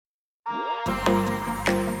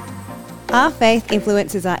Our faith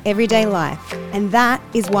influences our everyday life, and that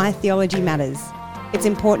is why theology matters. It's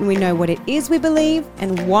important we know what it is we believe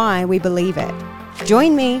and why we believe it.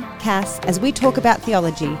 Join me, Cass, as we talk about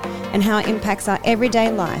theology and how it impacts our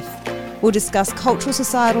everyday life. We'll discuss cultural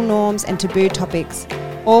societal norms and taboo topics,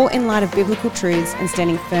 all in light of biblical truths and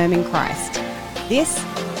standing firm in Christ. This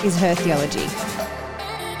is Her Theology.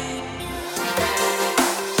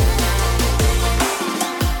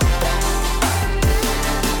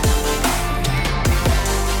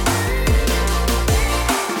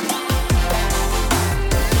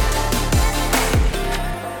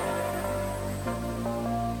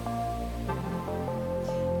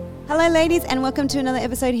 Hello ladies, and welcome to another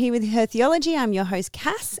episode here with Her Theology. I'm your host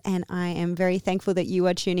Cass, and I am very thankful that you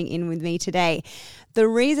are tuning in with me today. The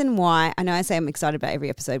reason why, I know I say I'm excited about every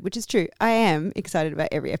episode, which is true, I am excited about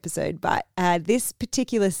every episode, but this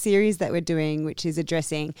particular series that we're doing, which is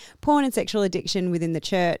addressing porn and sexual addiction within the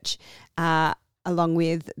church, along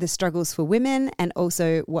with the struggles for women and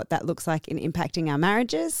also what that looks like in impacting our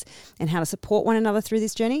marriages and how to support one another through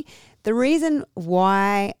this journey. The reason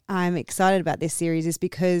why I'm excited about this series is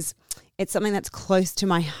because it's something that's close to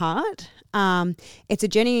my heart. It's a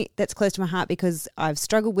journey that's close to my heart because I've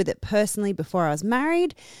struggled with it personally before I was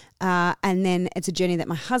married. And then it's a journey that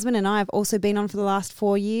my husband and I have also been on for the last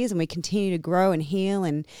 4 years, and we continue to grow and heal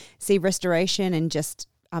and see restoration, and just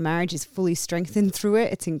our marriage is fully strengthened through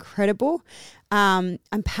it. It's incredible. I'm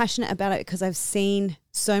passionate about it because I've seen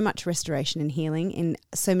so much restoration and healing in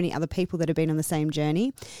so many other people that have been on the same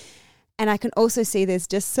journey. And I can also see there's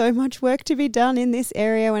just so much work to be done in this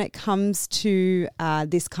area when it comes to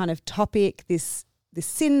this kind of topic, this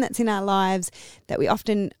sin that's in our lives that we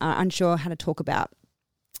often are unsure how to talk about.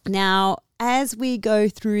 Now, as we go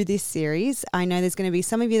through this series, I know there's going to be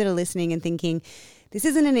some of you that are listening and thinking, this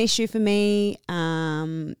isn't an issue for me,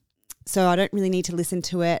 so I don't really need to listen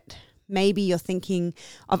to it. Maybe you're thinking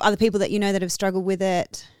of other people that you know that have struggled with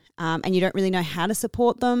it, and you don't really know how to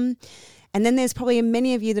support them. And then there's probably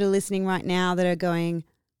many of you that are listening right now that are going,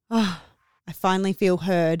 oh, I finally feel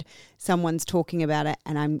heard. Someone's talking about it,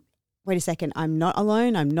 and wait a second, I'm not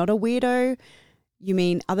alone. I'm not a weirdo. You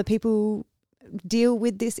mean other people deal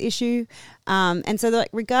with this issue? And so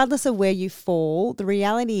regardless of where you fall, the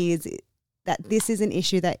reality is that this is an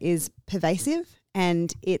issue that is pervasive,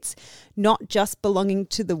 and it's not just belonging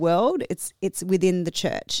to the world, it's within the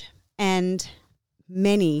church. And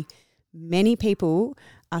many people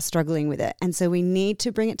are struggling with it. And so we need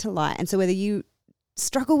to bring it to light. And so whether you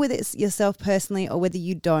struggle with it yourself personally or whether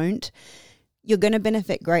you don't, you're going to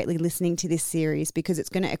benefit greatly listening to this series, because it's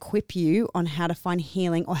going to equip you on how to find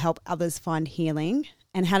healing or help others find healing,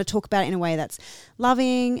 and how to talk about it in a way that's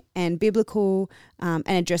loving and biblical, and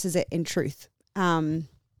addresses it in truth. So I'm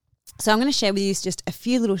going to share with you just a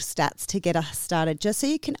few little stats to get us started, just so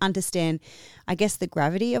you can understand, I guess, the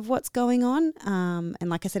gravity of what's going on. And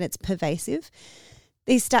like I said, it's pervasive.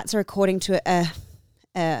 These stats are according to a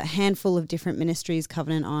handful of different ministries: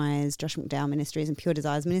 Covenant Eyes, Josh McDowell Ministries, and Pure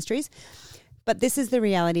Desires Ministries. But this is the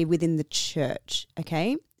reality within the church,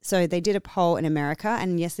 okay? So they did a poll in America,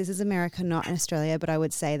 and yes, this is America, not in Australia, but I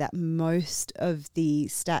would say that most of the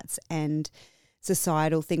stats and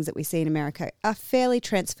societal things that we see in America are fairly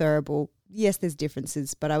transferable. Yes, there's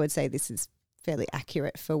differences, but I would say this is fairly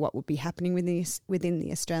accurate for what would be happening within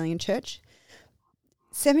the Australian church.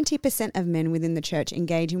 70% of men within the church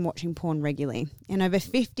engage in watching porn regularly, and over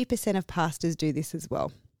 50% of pastors do this as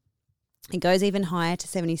well. It goes even higher to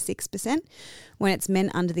 76% when it's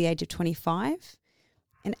men under the age of 25.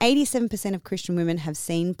 And 87% of Christian women have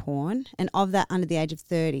seen porn, and of that under the age of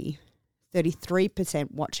 30,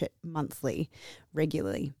 33% watch it monthly,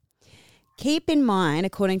 regularly. Keep in mind,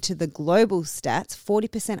 according to the global stats,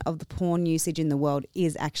 40% of the porn usage in the world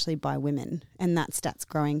is actually by women, and that stat's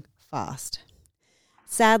growing fast.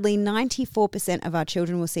 Sadly, 94% of our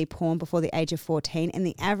children will see porn before the age of 14, and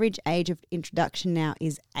the average age of introduction now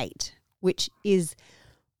is 8, which is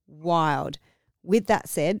wild. With that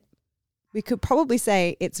said, we could probably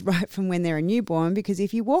say it's right from when they're a newborn, because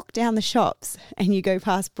if you walk down the shops and you go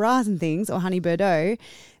past bras and things, or Honey Bordeaux,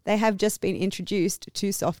 they have just been introduced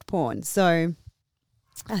to soft porn. So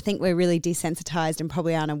I think we're really desensitized and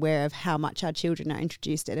probably aren't aware of how much our children are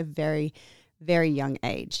introduced at a very, very young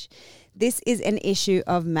age. This is an issue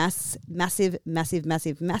of massive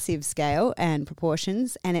scale and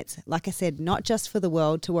proportions. And it's, like I said, not just for the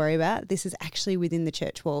world to worry about. This is actually within the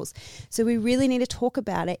church walls. So we really need to talk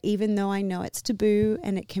about it, even though I know it's taboo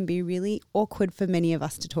and it can be really awkward for many of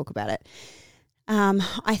us to talk about it.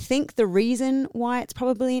 I think the reason why it's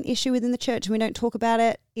probably an issue within the church and we don't talk about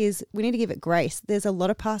it is we need to give it grace. There's a lot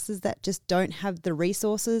of pastors that just don't have the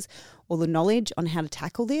resources or the knowledge on how to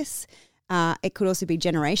tackle this. It could also be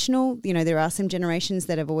generational. You know, there are some generations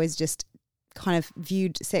that have always just kind of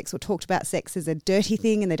viewed sex or talked about sex as a dirty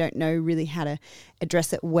thing, and they don't know really how to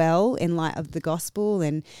address it well in light of the gospel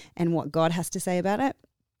and what God has to say about it.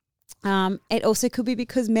 It also could be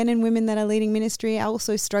because men and women that are leading ministry are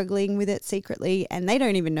also struggling with it secretly, and they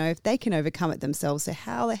don't even know if they can overcome it themselves. So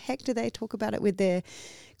how the heck do they talk about it with their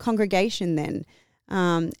congregation then?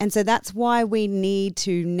 And so that's why we need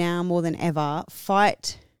to now more than ever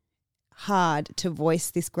fight hard to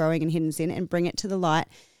voice this growing and hidden sin and bring it to the light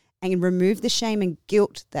and remove the shame and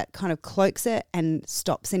guilt that kind of cloaks it and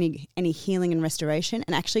stops any healing and restoration,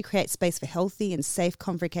 and actually create space for healthy and safe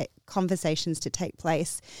conversations to take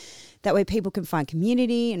place. That way people can find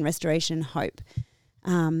community and restoration and hope.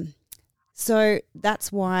 So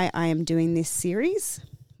that's why I am doing this series.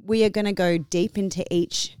 We are going to go deep into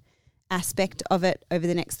each aspect of it over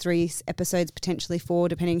the next 3 episodes, potentially 4,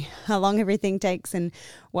 depending how long everything takes and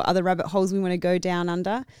what other rabbit holes we want to go down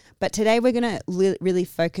under. But today we're going to really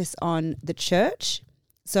focus on the church.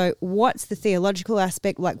 So what's the theological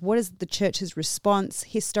aspect? Like, what is the church's response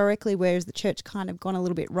historically? Where has the church kind of gone a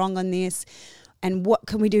little bit wrong on this? And what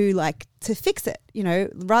can we do like to fix it? You know,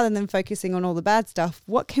 rather than focusing on all the bad stuff,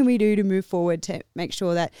 what can we do to move forward to make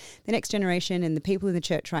sure that the next generation and the people in the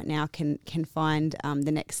church right now can find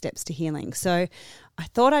the next steps to healing? So I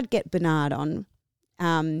thought I'd get Bernard on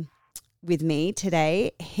with me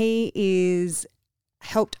today. He is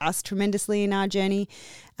helped us tremendously in our journey.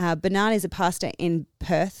 Bernard is a pastor in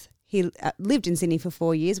Perth. He lived in Sydney for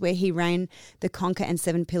 4 years, where he ran the Conquer and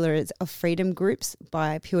 7 Pillars of Freedom groups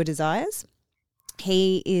by Pure Desires.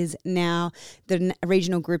 He is now the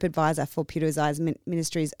regional group advisor for Pure Desires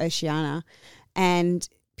Ministries Oceania. And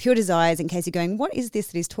Pure Desires, in case you're going, what is this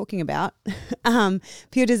that he's talking about?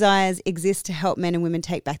 Pure Desires exists to help men and women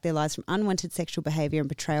take back their lives from unwanted sexual behaviour and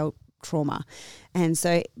betrayal trauma. And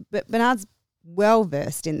so Bernard's well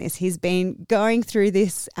versed in this. He's been going through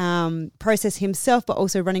this process himself, but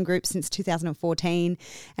also running groups since 2014.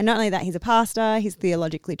 And not only that, he's a pastor, he's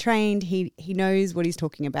theologically trained, he knows what he's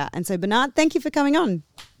talking about. And so Bernard, thank you for coming on.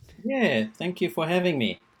 Yeah, thank you for having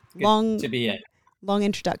me. Good to be here. Long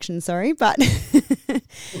introduction, sorry, but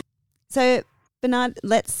so Bernard,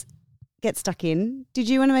 let's get stuck in. Did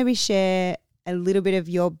you want to maybe share a little bit of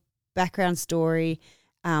your background story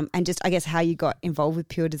and just, I guess, how you got involved with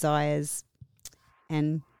Pure Desires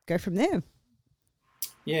and go from there?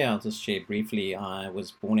 Yeah, I'll just share briefly. I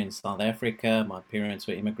was born in South Africa. My parents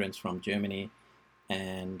were immigrants from Germany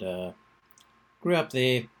and grew up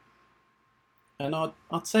there. And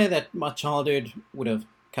I'd say that my childhood would have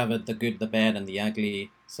covered the good, the bad, and the ugly.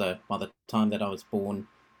 So by the time that I was born,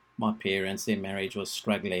 my parents, their marriage was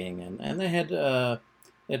struggling, and they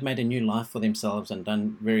they'd made a new life for themselves and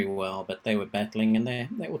done very well, but they were battling, and they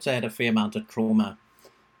also had a fair amount of trauma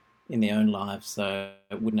in their own lives, so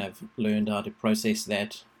I wouldn't have learned how to process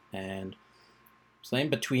that. And so in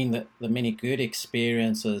between the many good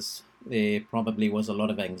experiences, there probably was a lot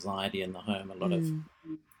of anxiety in the home, a lot of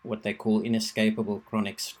what they call inescapable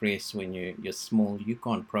chronic stress. When you're small, you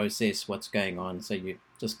can't process what's going on, so you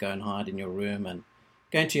just go and hide in your room and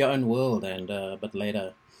go into your own world. And but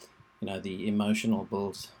later, the emotional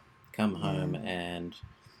bills come home, and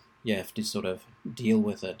you have to sort of deal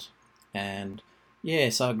with it. And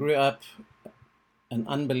yes, I grew up an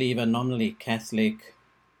unbeliever, nominally Catholic,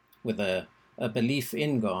 with a belief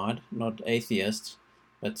in God, not atheist,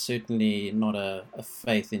 but certainly not a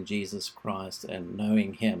faith in Jesus Christ and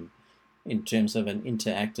knowing Him in terms of an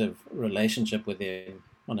interactive relationship with Him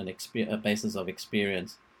on a basis of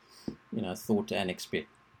experience, thought and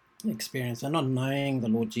experience, and not knowing the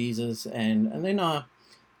Lord Jesus. And then I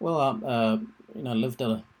lived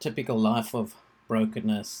a typical life of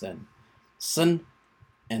brokenness and sin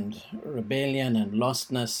and rebellion and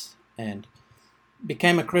lostness, and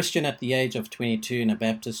became a Christian at the age of 22 in a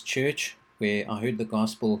Baptist church where I heard the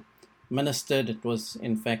gospel ministered. It was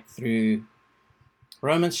in fact through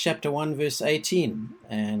Romans chapter 1 verse 18,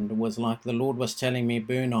 and it was like the Lord was telling me,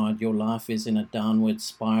 Bernard, your life is in a downward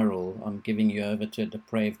spiral. I'm giving you over to a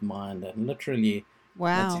depraved mind. And literally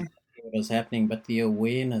that's exactly what was happening, but the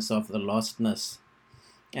awareness of the lostness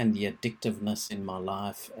and the addictiveness in my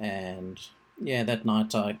life. And that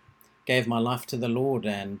night I gave my life to the Lord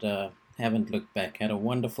and haven't looked back. Had a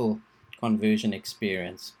wonderful conversion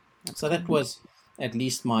experience. So that was at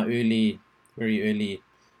least my very early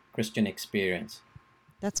Christian experience.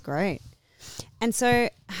 That's great. And so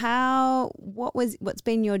what's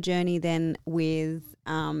been your journey then with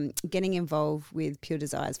getting involved with Pure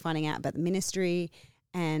Desires, finding out about the ministry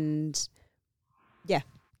and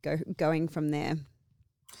going from there?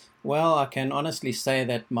 Well, I can honestly say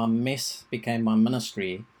that my mess became my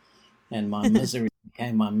ministry and my misery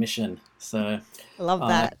became my mission. So I love I,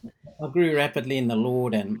 that. I grew rapidly in the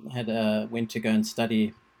Lord and had went to go and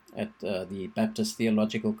study at the Baptist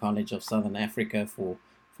Theological College of Southern Africa for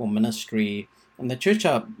ministry. And the church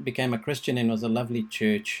I became a Christian in was a lovely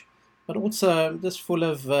church, but also just full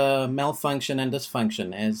of malfunction and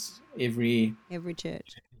dysfunction, as every.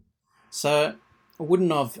 Church. So I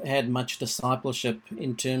wouldn't have had much discipleship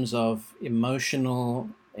in terms of emotional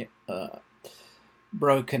uh,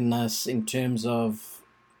 brokenness, in terms of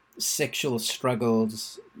sexual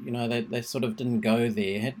struggles. They sort of didn't go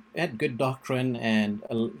there. Had good doctrine and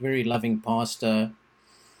a very loving pastor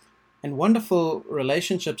and wonderful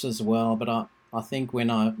relationships as well. But I think when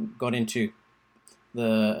I got into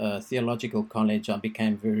the theological college, I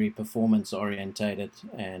became very performance orientated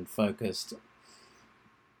and focused.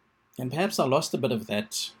 And perhaps I lost a bit of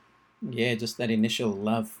that, just that initial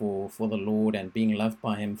love for the Lord and being loved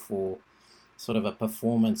by Him for sort of a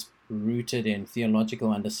performance rooted in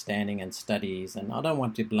theological understanding and studies. And I don't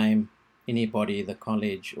want to blame anybody, the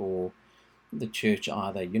college or the church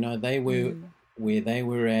either. They were where they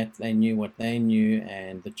were at, they knew what they knew,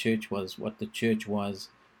 and the church was what the church was.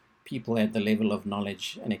 People had the level of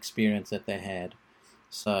knowledge and experience that they had.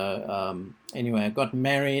 So anyway, I got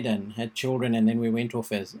married and had children, and then we went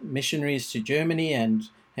off as missionaries to Germany and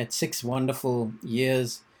had 6 wonderful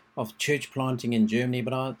years of church planting in Germany.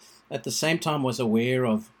 But I, at the same time, was aware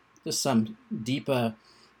of just some deeper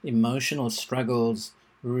emotional struggles,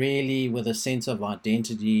 really with a sense of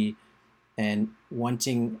identity and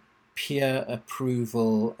wanting peer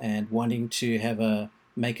approval and wanting to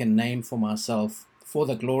make a name for myself for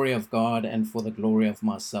the glory of God and for the glory of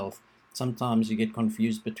myself. Sometimes you get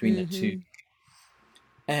confused between the two.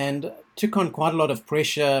 And took on quite a lot of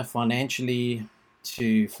pressure financially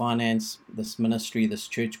to finance this ministry, this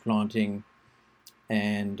church planting.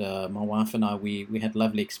 And my wife and I, we had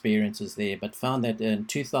lovely experiences there, but found that in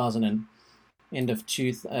end of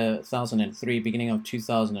 2003, beginning of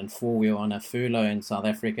 2004, we were on a furlough in South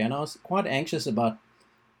Africa. And I was quite anxious about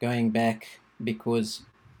going back because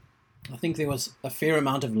I think there was a fair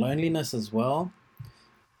amount of loneliness as well,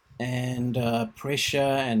 and pressure,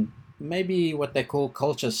 and maybe what they call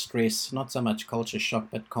culture stress, not so much culture shock,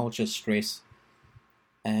 but culture stress.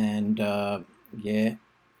 And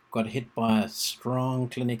got hit by a strong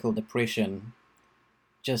clinical depression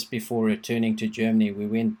just before returning to Germany. We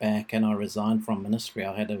went back and I resigned from ministry.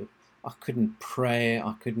 I couldn't pray,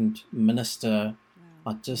 I couldn't minister.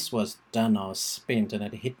 I just was done. I was spent, and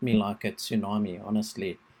it hit me like a tsunami,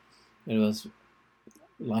 honestly. It was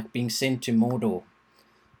like being sent to Mordor.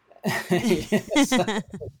 Yes, a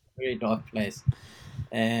very dark place.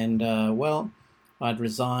 And I'd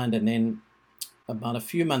resigned, and then about a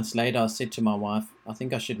few months later, I said to my wife, I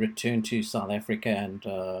think I should return to South Africa and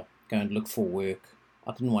go and look for work.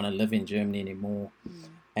 I didn't want to live in Germany anymore.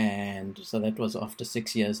 And so that was after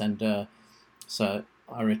 6 years. And so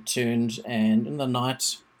I returned, and in the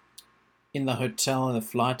night, in the hotel, the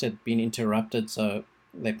flight had been interrupted. So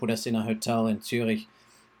they put us in a hotel in Zurich.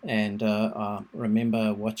 And I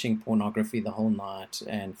remember watching pornography the whole night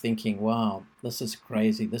and thinking, wow, this is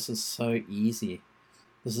crazy. This is so easy.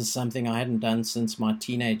 This is something I hadn't done since my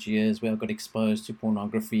teenage years, where I got exposed to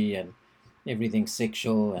pornography and everything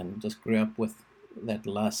sexual, and just grew up with that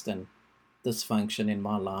lust and dysfunction in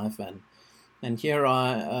my life. And here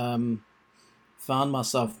I found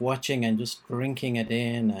myself watching and just drinking it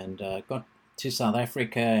in, and got to South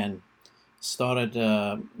Africa and started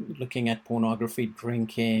looking at pornography,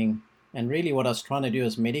 drinking, and really what I was trying to do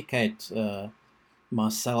is medicate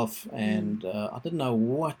myself, and I didn't know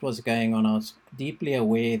what was going on. I was deeply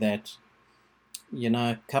aware that,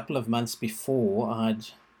 a couple of months before, I'd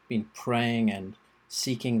been praying and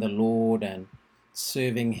seeking the Lord and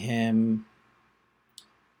serving Him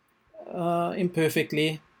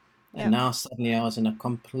imperfectly. And now suddenly I was in a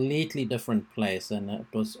completely different place, and it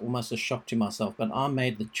was almost a shock to myself. But I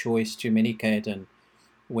made the choice to medicate and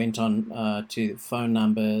went on to phone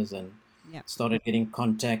numbers and started getting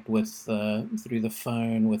contact with through the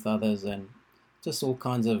phone with others, and just all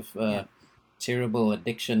kinds of terrible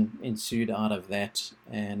addiction ensued out of that.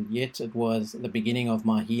 And yet it was the beginning of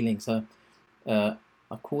my healing. So I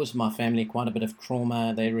caused my family quite a bit of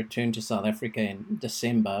trauma. They returned to South Africa in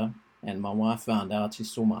December, and my wife found out. She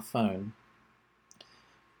saw my phone,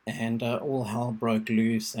 and all hell broke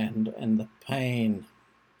loose, and the pain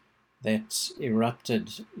that erupted,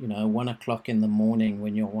 1 o'clock in the morning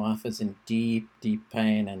when your wife is in deep, deep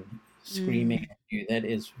pain and screaming at you. That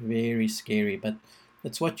is very scary, but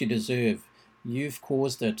it's what you deserve. You've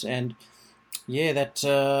caused it. And yeah,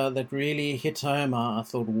 that really hit home. I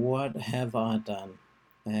thought, what have I done?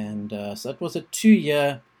 And so it was a 2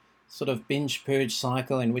 year sort of binge purge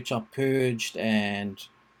cycle in which I purged and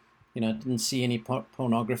didn't see any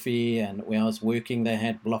pornography. And where I was working, they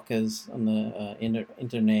had blockers on the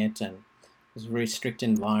internet, and it was a very strict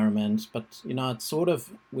environment. But it sort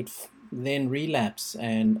of would then relapse,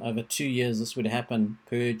 and over 2 years this would happen: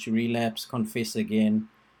 purge, relapse, confess again.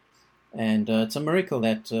 And it's a miracle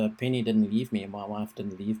that Penny didn't leave me, my wife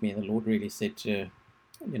didn't leave me. The Lord really said to,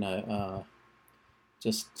 you know,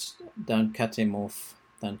 just don't cut him off.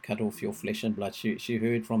 Don't cut off your flesh and blood. She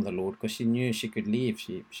heard from the Lord because she knew she could leave.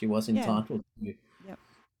 She was Yeah. entitled to Yep.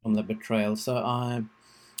 from the betrayal. So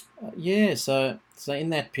so in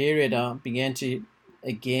that period, I began to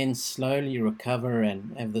again slowly recover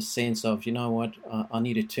and have the sense of, you know what, I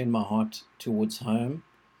need to turn my heart towards home,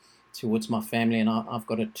 towards my family, and I've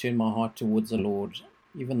got to turn my heart towards the Lord.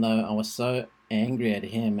 Even though I was so angry at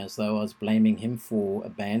him, as though I was blaming him for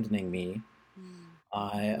abandoning me, Mm.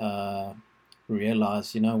 I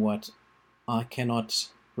realized, you know what, I cannot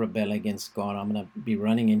rebel against God. I'm going to be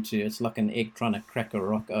running into, it's like an egg trying to crack a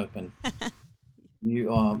rock open.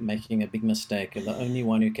 You are making a big mistake. The only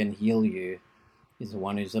one who can heal you is the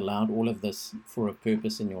one who's allowed all of this for a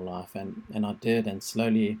purpose in your life. And I did, and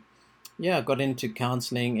slowly, yeah, I got into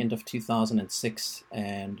counseling end of 2006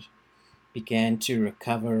 and began to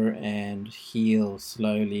recover and heal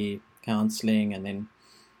slowly, counseling, and then,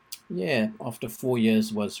 yeah, after 4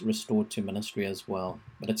 years was restored to ministry as well.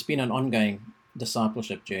 But it's been an ongoing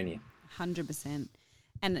discipleship journey. 100%.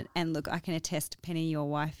 And look, I can attest, Penny, your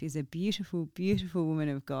wife is a beautiful, beautiful woman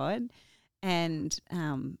of God. And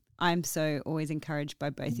I'm so always encouraged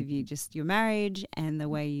by both of you, just your marriage and the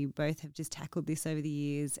way you both have just tackled this over the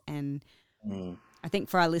years. And Mm. I think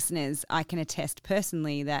for our listeners, I can attest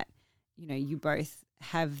personally that, you both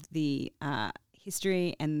have the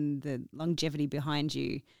history and the longevity behind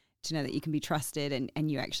you to know that you can be trusted,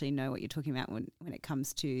 and you actually know what you're talking about when it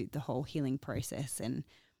comes to the whole healing process and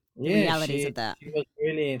the Yeah, realities she of that.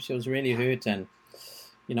 she was really hurt, and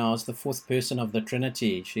I was the fourth person of the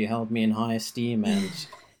Trinity. She held me in high esteem, and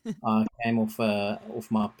I came off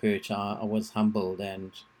my perch. I was humbled,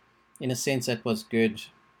 and in a sense, that was good,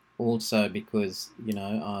 also because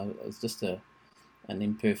I was just an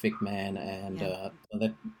imperfect man, and Yeah.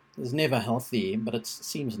 that is never healthy. But it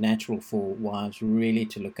seems natural for wives really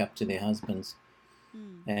to look up to their husbands,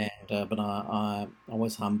 Mm. and but I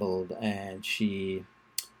was humbled, and she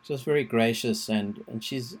was very gracious, and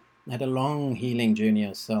she's had a long healing journey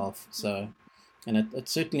herself. So, and it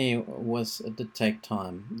certainly it did take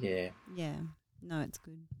time. Yeah. Yeah. No, it's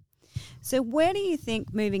good. So where do you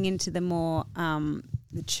think, moving into the more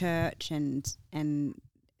the church, and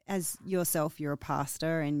as yourself, you're a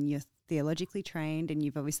pastor and you're theologically trained and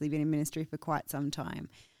you've obviously been in ministry for quite some time.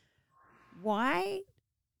 Why,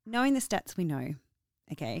 knowing the stats we know,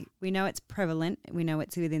 okay, we know it's prevalent, we know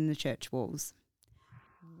it's within the church walls.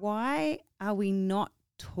 Why are we not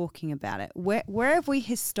talking about it? Where have we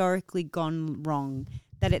historically gone wrong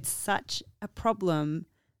that it's such a problem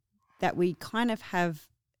that we kind of have,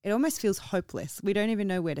 it almost feels hopeless. We don't even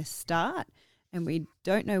know where to start, and we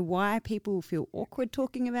don't know why people feel awkward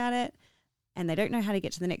talking about it, and they don't know how to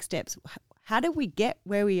get to the next steps. How did we get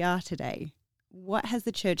where we are today? What has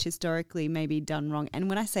the church historically maybe done wrong? And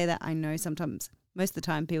when I say that, I know sometimes, most of the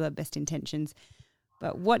time, people have best intentions.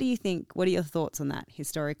 But what do you think? What are your thoughts on that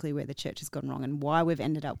historically, where the church has gone wrong and why we've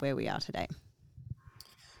ended up where we are today?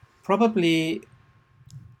 Probably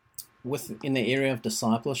in the area of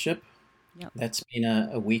discipleship, Yep. that's been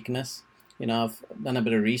a weakness. I've done a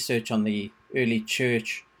bit of research on the early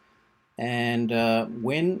church, and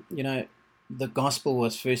when the gospel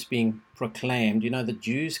was first being proclaimed, the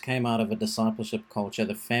Jews came out of a discipleship culture.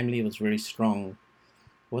 The family was very strong.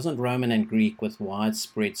 It wasn't Roman and Greek with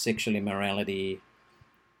widespread sexual immorality.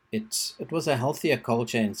 It was a healthier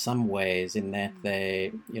culture in some ways, in that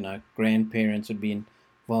they, grandparents would be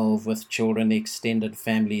involved with children, the extended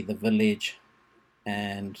family, the village,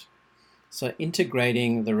 and so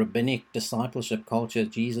integrating the rabbinic discipleship culture,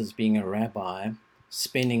 Jesus being a rabbi,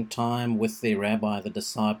 spending time with the rabbi, the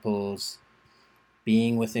disciples,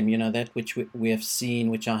 being with him, that which we have seen,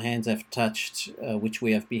 which our hands have touched, which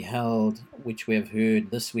we have beheld, which we have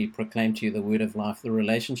heard, this we proclaim to you, the word of life. The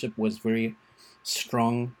relationship was very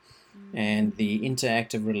strong, and the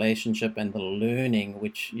interactive relationship and the learning,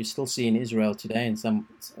 which you still see in Israel today in some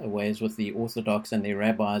ways with the Orthodox and their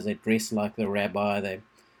rabbis. They dress like the rabbi, they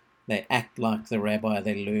They act like the rabbi.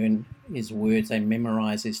 They learn his words. They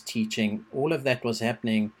memorize his teaching. All of that was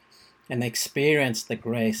happening, and they experienced the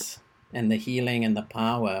grace and the healing and the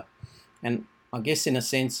power. And I guess in a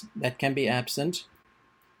sense that can be absent,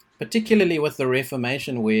 particularly with the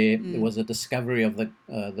Reformation, where there was a discovery of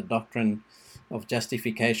the doctrine of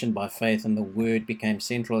justification by faith, and the word became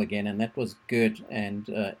central again, and that was good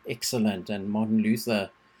and excellent. And Martin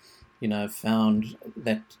Luther,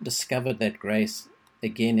 discovered that grace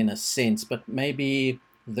again in a sense, but maybe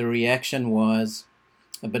the reaction was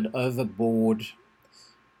a bit overboard,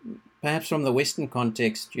 perhaps from the Western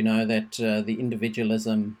context, that the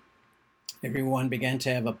individualism, everyone began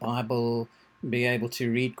to have a Bible, be able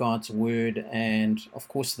to read God's word, and of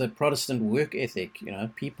course the Protestant work ethic.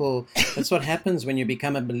 People, that's what happens when you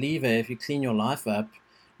become a believer. If you clean your life up,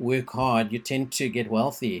 work hard, you tend to get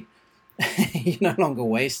wealthy. You're no longer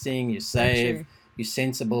wasting, you save, you're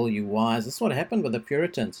sensible, you're wise. That's what happened with the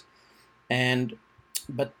Puritans. And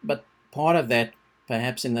but part of that,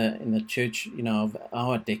 perhaps in the church, of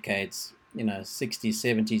our decades, 60s,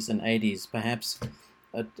 70s, and 80s, perhaps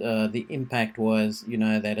the impact was,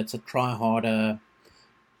 that it's a try harder,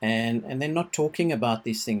 and they're not talking about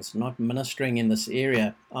these things, not ministering in this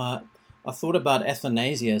area. I thought about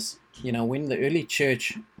Athanasius, when the early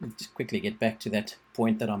church, just quickly get back to that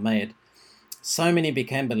point that I made, so many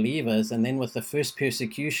became believers, and then with the first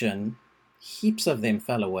persecution, heaps of them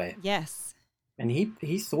fell away. Yes. And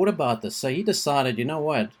he thought about this. So he decided,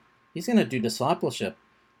 what? He's going to do discipleship.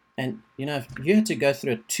 And, you had to go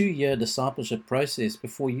through a 2-year discipleship process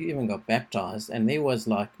before you even got baptized. And there was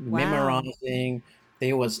memorizing,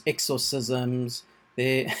 there was exorcisms,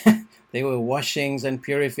 there were washings and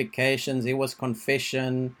purifications, there was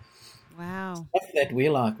confession. Wow. Stuff that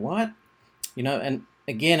we're like, what? And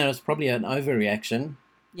again, it was probably an overreaction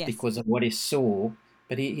because of what he saw.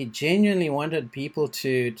 But he genuinely wanted people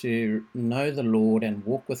to know the Lord and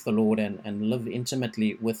walk with the Lord and live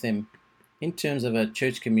intimately with him in terms of a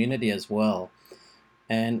church community as well.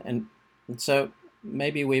 And so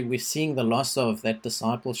maybe we're seeing the loss of that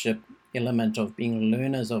discipleship element of being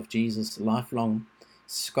learners of Jesus, lifelong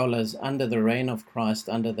scholars under the reign of Christ,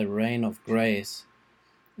 under the reign of grace.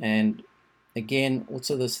 And again,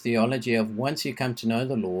 also this theology of once you come to know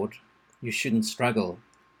the Lord, you shouldn't struggle,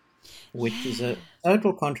 which is a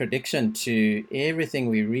total contradiction to everything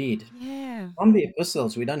we read. Yeah. From the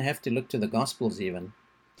epistles, we don't have to look to the Gospels even.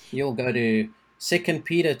 You'll go to 2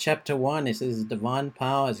 Peter chapter 1. It says, divine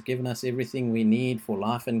power has given us everything we need for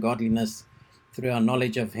life and godliness through our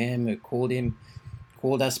knowledge of him who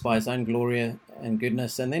called us by his own glory and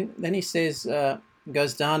goodness. And then he says,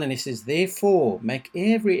 goes down and he says, therefore, make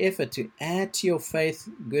every effort to add to your faith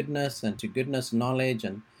goodness, and to goodness knowledge,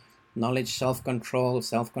 and knowledge self-control,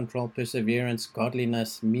 perseverance,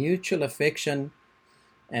 godliness, mutual affection,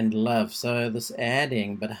 and love. So this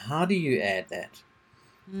adding, but how do you add that?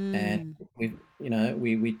 And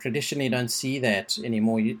we traditionally don't see that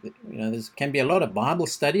anymore. There can be a lot of Bible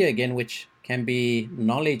study again, which can be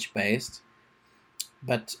knowledge-based,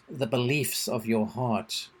 but the beliefs of your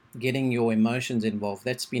heart, getting your emotions involved,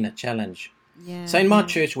 that's been a challenge. Yeah. So in my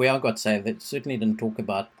church where I got saved, it certainly didn't talk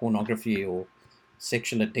about pornography or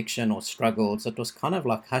sexual addiction or struggles. It was kind of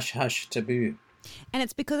like hush-hush taboo. And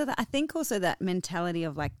it's because of that, I think also that mentality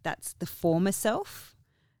of that's the former self.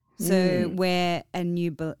 So we're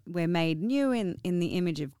made new in the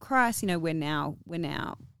image of Christ. We're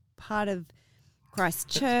now part of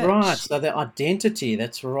Christ's church. That's right. So the identity,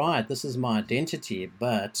 that's right. This is my identity,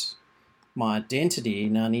 but my identity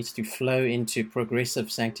now needs to flow into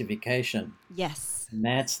progressive sanctification. Yes. And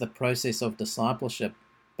that's the process of discipleship.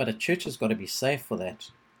 But a church has got to be safe for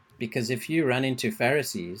that. Because if you run into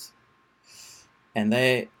Pharisees and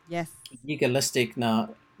they're legalistic, now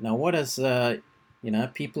what is,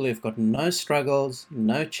 people who've got no struggles,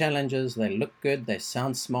 no challenges, they look good, they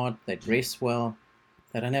sound smart, they dress well,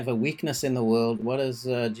 they don't have a weakness in the world. What does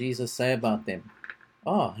Jesus say about them?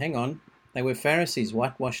 Oh, hang on. They were Pharisees,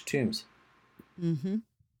 whitewashed tombs. Mm-hmm.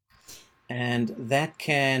 And that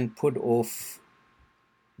can put off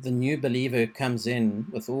the new believer who comes in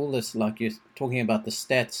with all this, like you're talking about the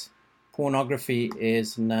stats. Pornography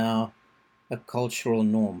is now a cultural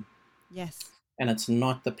norm. Yes. And it's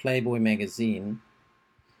not the Playboy magazine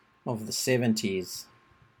of the 70s.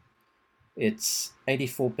 It's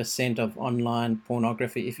 84% of online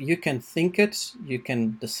pornography. If you can think it, you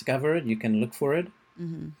can discover it, you can look for it.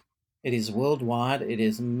 Mm-hmm. It is worldwide, it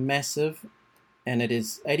is massive, and it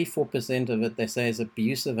is 84% of it, they say, is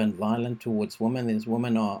abusive and violent towards women. These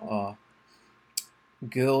women are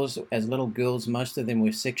girls, as little girls, most of them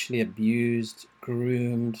were sexually abused,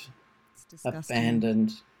 groomed,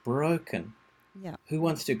 abandoned, broken. Yeah. Who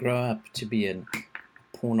wants to grow up to be a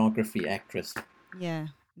pornography actress? Yeah.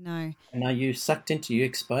 No. And are you sucked into, you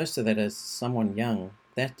exposed to that as someone young?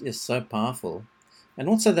 That is so powerful. And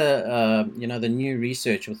also the new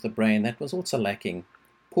research with the brain, that was also lacking.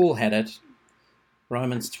 Paul had it.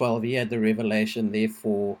 Romans 12, he had the revelation,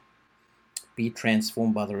 therefore be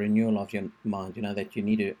transformed by the renewal of your mind, that you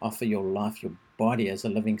need to offer your life, your body as a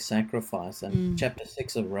living sacrifice. And Mm. chapter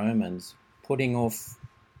 6 of Romans, putting off,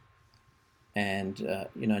 and,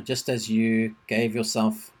 just as you gave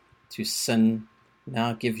yourself to sin,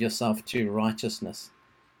 now give yourself to righteousness.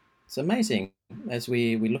 It's amazing. As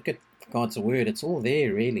we look at God's word, it's all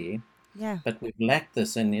there, really. Yeah. But we've lacked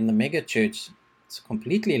this. And in the mega church, it's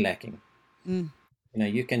completely lacking. Mm.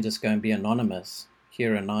 You can just go and be anonymous,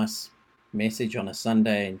 hear a nice message on a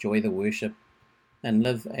Sunday, enjoy the worship, and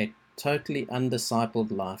live a totally undiscipled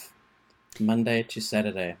life, Monday to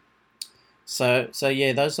Saturday. So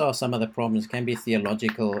yeah, those are some of the problems. It can be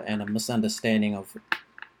theological and a misunderstanding of,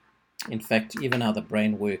 in fact, even how the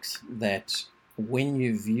brain works, that when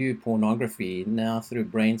you view pornography now through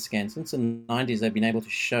brain scans, since the 90s, they've been able to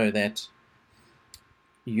show that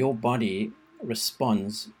your body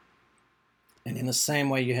responds. And in the same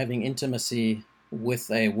way you're having intimacy with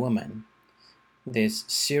a woman, there's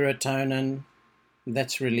serotonin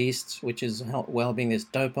that's released, which is well-being. There's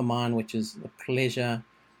dopamine, which is the pleasure.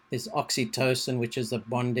 There's oxytocin, which is the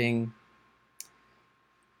bonding.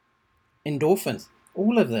 Endorphins,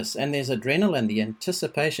 all of this. And there's adrenaline, the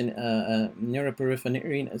anticipation,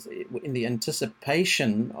 neuroperipherin, in the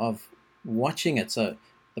anticipation of watching it. So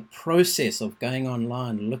the process of going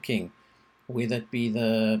online, looking, whether it be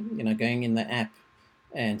going in the app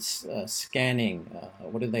and scanning,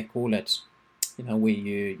 what do they call it? Where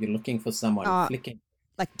you're looking for someone, flicking.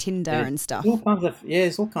 Like Tinder and stuff.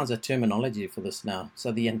 There's all kinds of terminology for this now.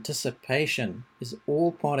 So the anticipation is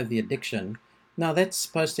all part of the addiction. Now that's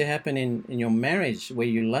supposed to happen in your marriage, where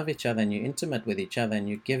you love each other and you're intimate with each other and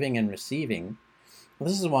you're giving and receiving. Well,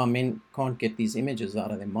 this is why men can't get these images out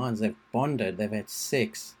of their minds. They've bonded, they've had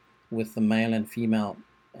sex with the male and female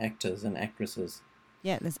actors and actresses.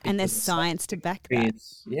 Yeah, there's science to back that.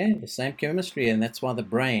 The same chemistry, and that's why the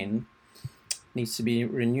brain needs to be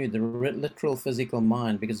renewed, the literal physical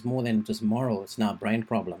mind, because more than just moral, it's now a brain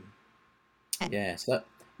problem. Yeah, so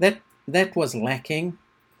that was lacking,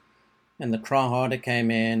 and the try harder came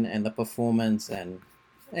in, and the performance, and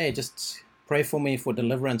hey, just pray for me for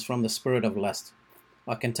deliverance from the spirit of lust.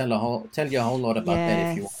 I can tell you a whole lot about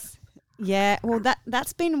that if you want. Yeah, well,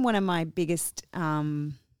 that's been one of my biggest.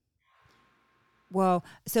 So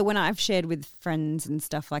when I've shared with friends and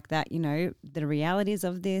stuff like that, the realities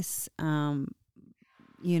of this, I've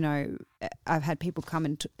had people come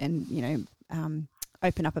and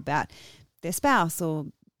open up about their spouse or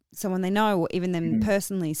someone they know, or even them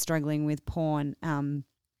personally struggling with porn.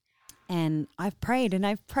 And I've prayed and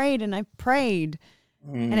I've prayed and I've prayed,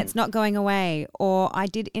 and it's not going away. Or I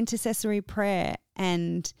did intercessory prayer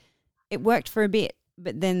and it worked for a bit,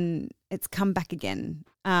 but then it's come back again.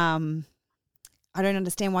 I don't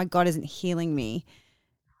understand why God isn't healing me.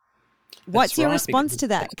 What's your response to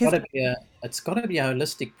that? It's got to be a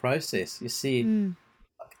holistic process. You see,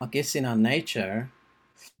 I guess in our nature,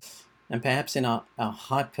 and perhaps in our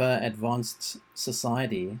hyper-advanced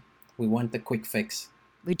society, we want the quick fix.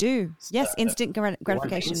 We do. Yes, instant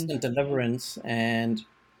gratification. Instant deliverance. And,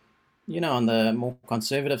 on the more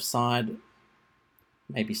conservative side,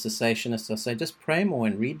 maybe cessationists will say, just pray more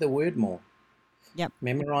and read the word more. Yep.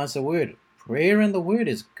 Memorize the word. Prayer and the word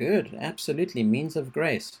is good. Absolutely. Means of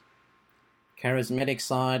grace. Charismatic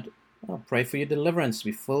side, pray for your deliverance.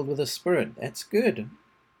 Be filled with the Spirit. That's good.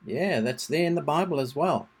 Yeah, that's there in the Bible as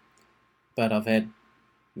well. But I've had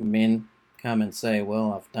men come and say,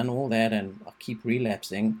 well, I've done all that and I keep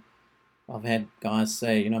relapsing. I've had guys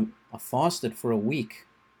say, I fasted for a week.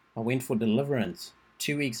 I went for deliverance.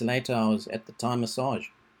 2 weeks later, I was at the Thai massage.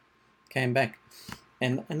 Came back.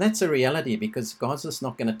 And that's a reality, because God's just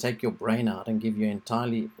not going to take your brain out and give you an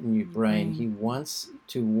entirely new brain. He wants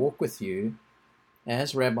to walk with you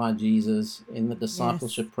as Rabbi Jesus in the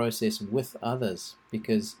discipleship process with others,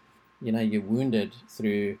 because, you're wounded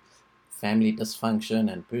through family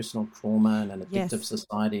dysfunction and personal trauma and an addictive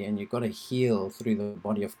society, and you've got to heal through the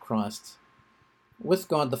body of Christ with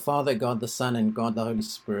God the Father, God the Son, and God the Holy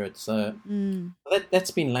Spirit. So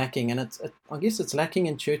that's been lacking, and I guess it's lacking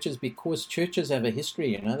in churches because churches have a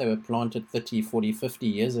history. They were planted 30, 40, 50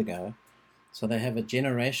 years ago, so they have a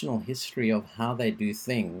generational history of how they do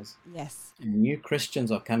things. Yes. And new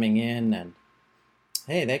Christians are coming in, and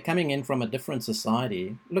hey, they're coming in from a different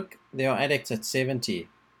society. Look, there are addicts at 70,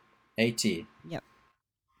 80. Yep.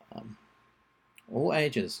 All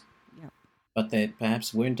ages. Yep. but they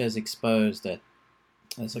perhaps weren't as exposed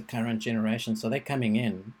as the current generation. So they're coming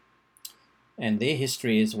in, and their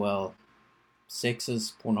history is, well, sex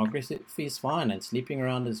is pornography is fine, and sleeping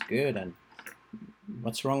around is good, and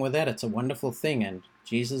what's wrong with that? It's a wonderful thing, and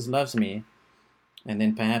Jesus loves me. And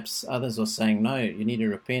then perhaps others are saying, no, you need to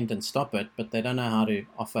repent and stop it, but they don't know how to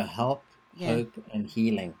offer help, hope, and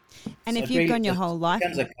healing. And so if you've gone your whole life,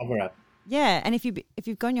 becomes a cover up. Yeah, and if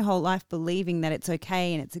you've gone your whole life believing that it's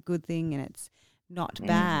okay and it's a good thing and it's not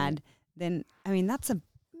bad, then I mean that's a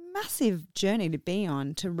massive journey to be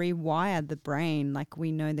on, to rewire the brain. Like,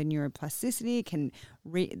 we know the neuroplasticity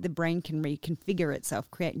the brain can reconfigure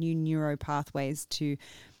itself, create new neuro pathways to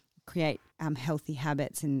create healthy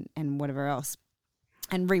habits and whatever else,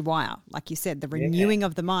 and rewire, like you said, the renewing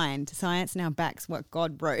of the mind. Science now backs what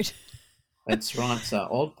God wrote. That's right. So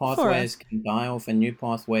old pathways can die off and new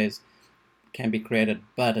pathways can be created,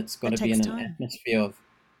 but it's got to be in an atmosphere of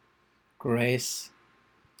grace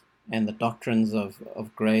and the doctrines of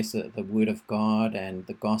grace, the Word of God and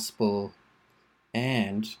the gospel,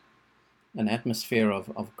 and an atmosphere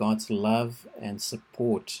of God's love and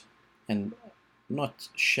support, and not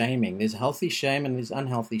shaming. There's healthy shame and there's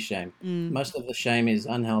unhealthy shame. Most of the shame is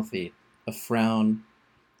unhealthy. A frown,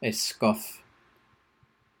 a scoff,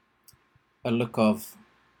 a look of,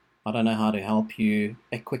 I don't know how to help you,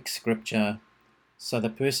 a quick scripture. So the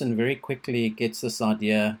person very quickly gets this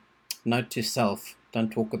idea, note to self,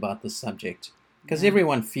 don't talk about this subject. Because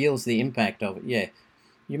everyone feels the impact of it.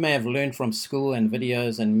 You may have learned from school and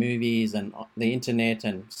videos and movies and the internet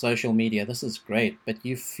and social media, this is great, but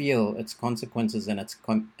you feel its consequences and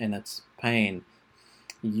its pain.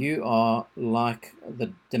 You are like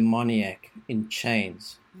the demoniac in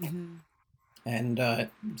chains. And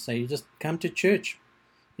so you just come to church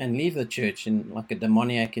and leave the church in like a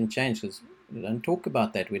demoniac in chains, because we don't talk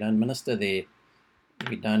about that. We don't minister there.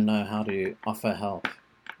 We don't know how to offer help.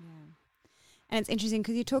 And it's interesting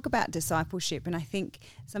because you talk about discipleship, and I think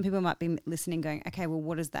some people might be listening going, okay, well,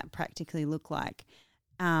 what does that practically look like?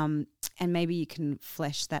 And maybe you can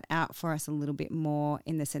flesh that out for us a little bit more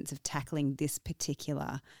in the sense of tackling this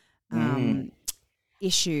particular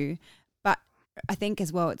issue. But I think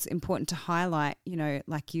as well it's important to highlight,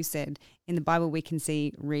 like you said, in the Bible we can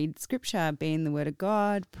see read scripture, be in the Word of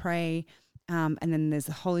God, pray, and then there's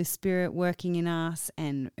the Holy Spirit working in us,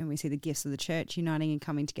 and we see the gifts of the church uniting and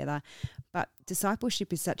coming together. But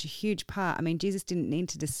discipleship is such a huge part. I mean, Jesus didn't need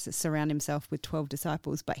to surround himself with 12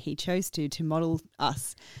 disciples, but he chose to model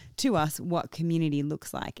to us what community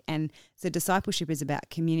looks like. And so discipleship is about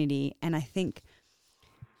community. And I think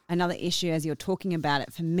another issue, as you're talking about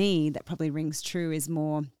it, for me, that probably rings true is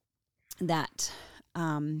more that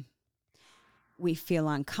we feel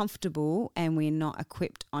uncomfortable and we're not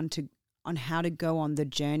equipped on how to go on the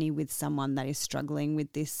journey with someone that is struggling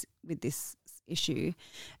with this issue.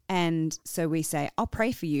 And so we say, I'll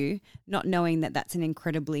pray for you, not knowing that that's an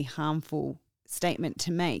incredibly harmful statement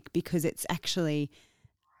to make, because it's actually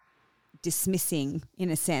dismissing, in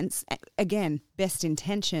a sense, again, best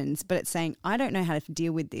intentions, but it's saying, I don't know how to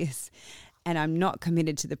deal with this and I'm not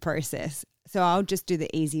committed to the process. So I'll just do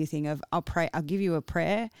the easier thing of I'll give you a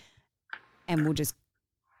prayer and we'll just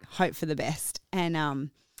hope for the best. And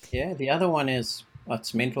the other one is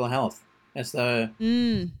it's mental health, as though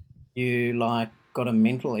you got a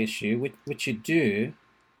mental issue, which you do,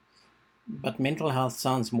 but mental health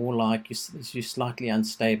sounds more like you're slightly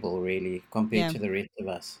unstable, really, compared to the rest of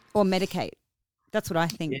us. Or medicate. That's what I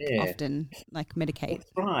think often, like medicate.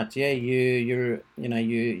 That's right. Yeah, you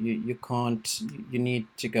can't. You need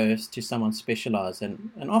to go to someone specialized,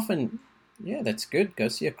 and often, that's good. Go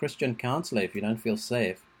see a Christian counselor if you don't feel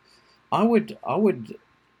safe. I would.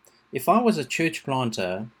 If I was a church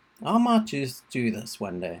planter, I might just do this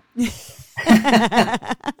one day.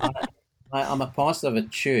 I'm a pastor of a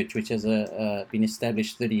church which has been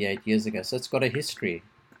established 38 years ago, so it's got a history.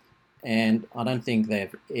 And I don't think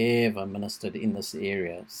they've ever ministered in this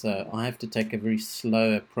area. So I have to take a very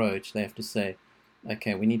slow approach. They have to say,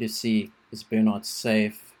 okay, we need to see, is Bernard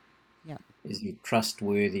safe? Yeah. Is he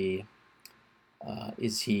trustworthy?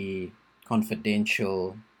 Is he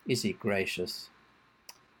confidential? Is he gracious?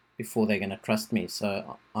 Before they're going to trust me.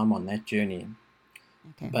 So I'm on that journey.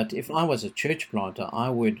 Okay. But if I was a church planter, I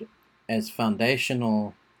would, as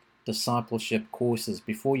foundational discipleship courses,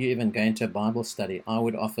 before you even go into a Bible study, I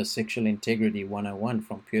would offer Sexual Integrity 101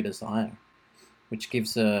 from Pure Desire, which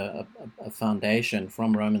gives a foundation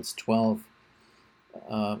from Romans 12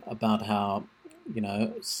 about how,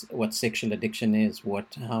 what sexual addiction is,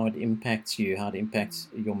 how it impacts you, how it impacts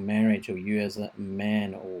your marriage, or you as a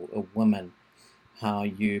man or a woman, how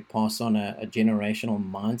you pass on a generational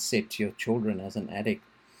mindset to your children as an addict,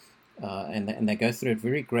 and they go through it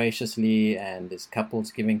very graciously, and there's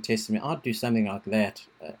couples giving testimony. I'd do something like that,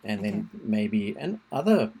 and Okay. then maybe and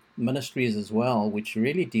other ministries as well, which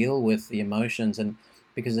really deal with the emotions, and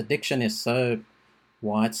because addiction is so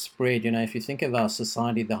widespread. If you think of our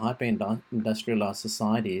society, the hyper-industrialized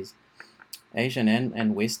societies, Asian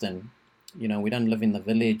and Western, we don't live in the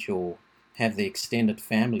village or have the extended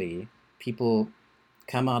family. People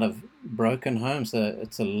come out of broken homes. So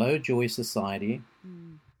it's a low joy society,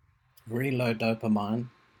 Mm. very low dopamine,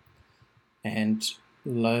 and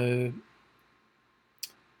low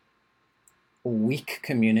or weak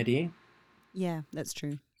community, Yeah, that's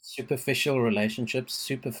true. superficial relationships,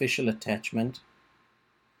 superficial attachment,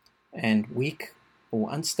 and weak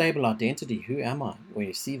or unstable identity. Who am I? Where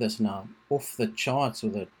you see this now off the charts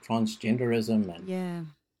with the transgenderism and Yeah.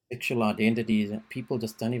 sexual identities. People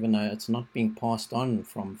just don't even know it's not being passed on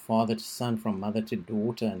from father to son, from mother to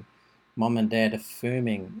daughter, and mom and dad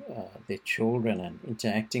affirming their children and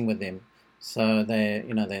interacting with them. So they're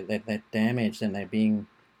damaged and they're being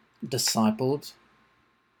discipled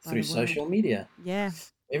By the through world. social media. Yeah.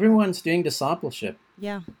 Everyone's doing discipleship,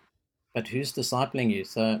 Yeah. but who's discipling you?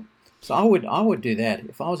 So I would do that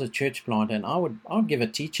if I was a church planter, and I would give a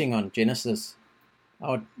teaching on Genesis. I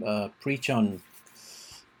would preach on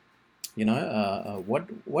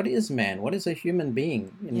what is man? What is a human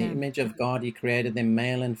being? In the Yeah. image of God, He created them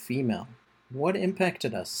male and female. What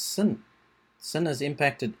impacted us? Sin. Sin has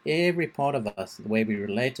impacted every part of us, the way we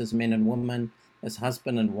relate as men and women, as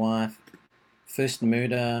husband and wife. First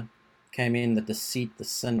murder came in, the deceit, the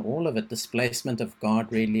sin, all of it, displacement of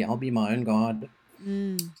God, really. I'll be my own God.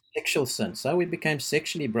 Mm. Sexual sin. So we became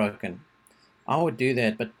sexually broken. I would do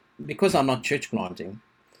that, but because I'm not church planting,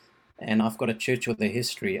 and I've got a church with a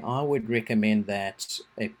history, I would recommend that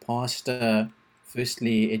a pastor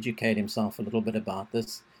firstly educate himself a little bit about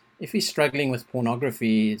this. If he's struggling with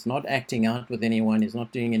pornography, he's not acting out with anyone, he's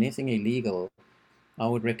not doing anything illegal, I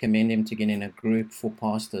would recommend him to get in a group for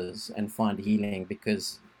pastors and find healing,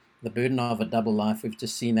 because the burden of a double life, we've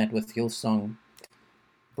just seen that with Hillsong,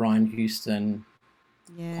 Brian Houston,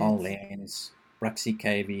 Paul Yes. Lenz, Bruxy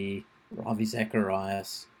Cavey, Ravi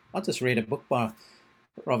Zacharias. I just read a book by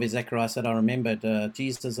Ravi Zacharias that I remembered,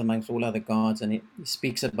 Jesus Amongst All Other Gods, and he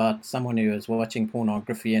speaks about someone who was watching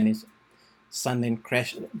pornography and his son then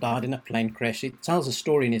died in a plane crash. He tells a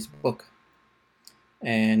story in his book,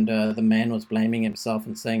 and the man was blaming himself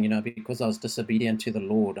and saying, because I was disobedient to the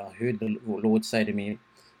Lord, I heard the Lord say to me,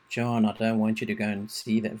 John, I don't want you to go and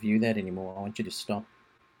view that anymore. I want you to stop.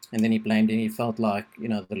 And then he blamed him. He felt like,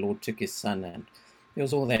 the Lord took his son, and there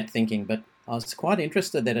was all that thinking. But I was quite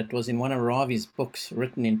interested that it was in one of Ravi's books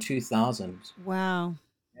written in 2000. Wow.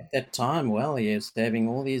 At that time, well, he was having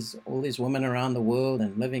all these women around the world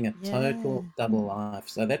and living a Yeah. total double life.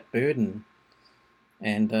 So that burden,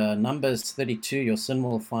 and Numbers 32, your sin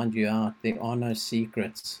will find you out. There are no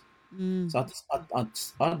secrets. Mm. So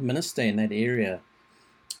I'd minister in that area.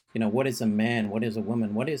 What is a man? What is a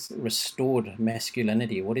woman? What is restored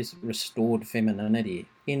masculinity? What is restored femininity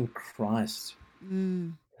in Christ?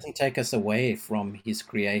 Mm. He doesn't take us away from his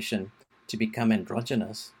creation to become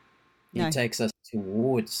androgynous. He No. takes us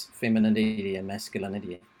towards femininity and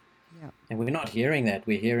masculinity. Yeah. And we're not hearing that.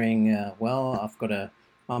 We're hearing,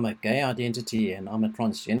 I'm a gay identity and I'm a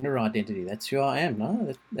transgender identity. That's who I am.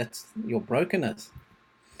 No, that's your brokenness.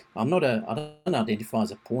 I don't identify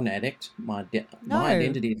as a porn addict. My No.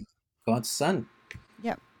 identity is God's son.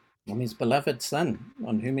 Yep. I'm his beloved son,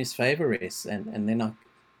 on whom his favor is. And then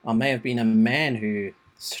I may have been a man who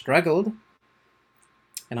struggled,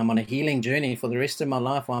 and I'm on a healing journey for the rest of my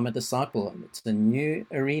life. I'm a disciple. It's a new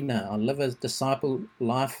arena. I'll live a disciple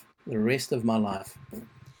life the rest of my life.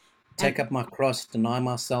 Take up my cross, deny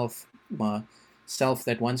myself, my self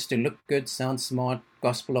that wants to look good, sound smart,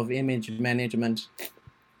 gospel of image management,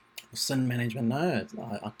 sin management. No,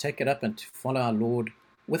 I take it up and to follow our Lord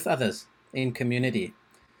with others in community.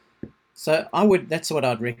 So that's what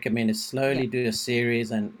I'd recommend, is slowly do a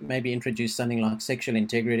series and maybe introduce something like sexual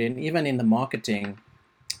integrity, and even in the marketing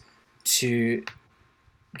to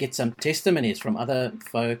get some testimonies from other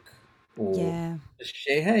folk, or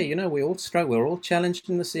share, hey, we all struggle, we're all challenged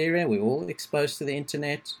in this area, we're all exposed to the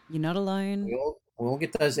internet. You're not alone. We all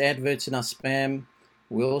get those adverts in our spam.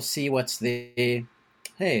 We all see what's there.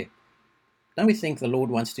 Hey, don't we think the Lord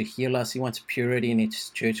wants to heal us? He wants purity in His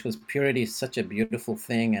church, because purity is such a beautiful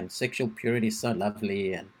thing, and sexual purity is so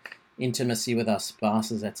lovely, and intimacy with our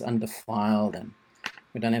spouses that's undefiled, and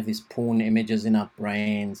we don't have these porn images in our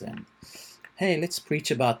brains. And hey, let's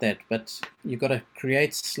preach about that. But you've got to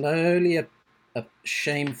create slowly a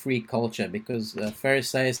shame-free culture, because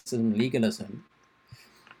Pharisaism, legalism,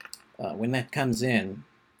 when that comes in,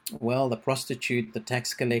 well, the prostitute, the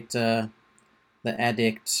tax collector, the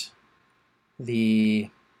addict, the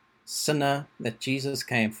sinner that Jesus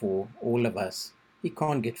came for, all of us. He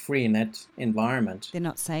can't get free in that environment. They're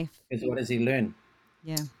not safe. Because what does he learn?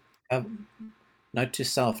 Yeah. Note to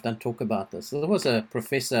self, don't talk about this. There was a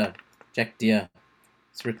professor, Jack Deere,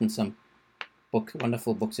 he's written some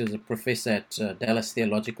wonderful books. He was a professor at Dallas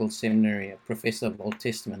Theological Seminary, a professor of Old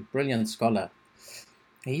Testament, brilliant scholar.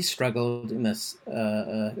 He struggled in the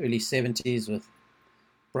early 70s with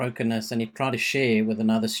brokenness, and he tried to share with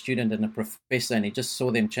another student and a professor, and he just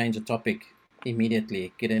saw them change the topic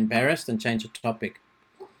immediately, get embarrassed and change the topic.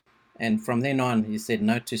 And from then on, he said,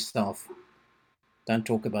 note to self, don't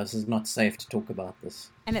talk about this. It's not safe to talk about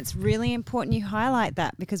this. And it's really important you highlight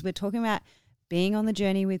that, because we're talking about being on the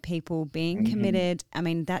journey with people, being committed. I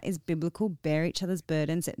mean, that is biblical. Bear each other's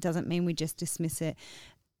burdens. It doesn't mean we just dismiss it.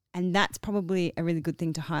 And that's probably a really good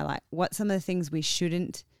thing to highlight. What some of the things we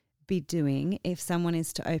shouldn't be doing if someone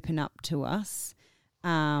is to open up to us,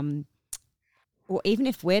 or even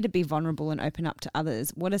if we're to be vulnerable and open up to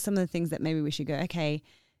others, what are some of the things that maybe we should go, okay,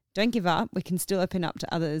 don't give up. We can still open up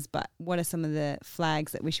to others, but what are some of the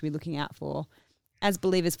flags that we should be looking out for as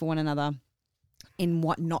believers for one another in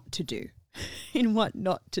what not to do, in what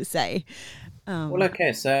not to say? Well,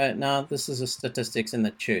 okay, so now this is the statistics in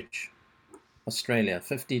the church. Australia,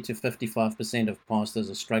 50 to 55% of pastors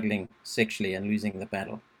are struggling sexually and losing the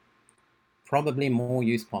battle. Probably more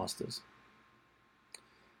youth pastors.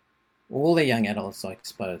 All the young adults are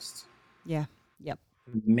exposed. Yeah, yep.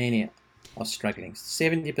 Many are struggling.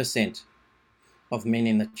 70% of men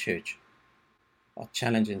in the church are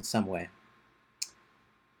challenged in some way.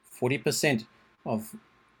 40% of,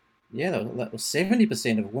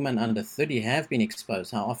 70% of women under 30 have been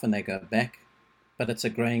exposed. How often they go back, but it's a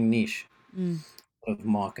growing niche of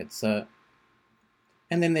market. So,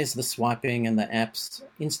 and then there's the swiping and the apps.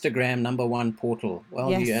 Instagram, number one portal.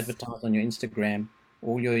 Well, Yes. you advertise on your Instagram.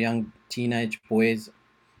 All your young teenage boys,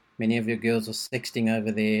 many of your girls are sexting over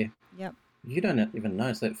there. Yep. You don't even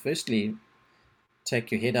know. So firstly, take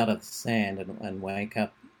your head out of the sand and wake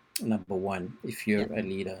up, number one, if you're a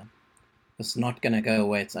leader. It's not going to go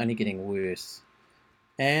away. It's only getting worse.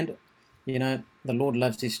 And, the Lord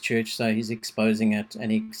loves his church, so he's exposing it,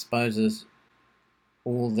 and he exposes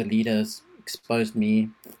all the leaders, exposed me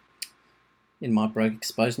in my broke,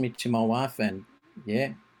 exposed me to my wife, and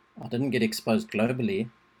I didn't get exposed globally.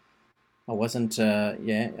 I wasn't a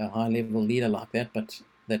high-level leader like that, but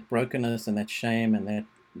that brokenness and that shame and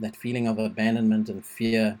that feeling of abandonment and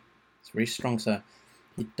fear is very strong. So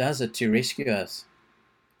he does it to rescue us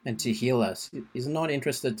and to heal us. He's not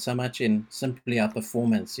interested so much in simply our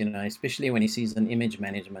performance, especially when he sees an image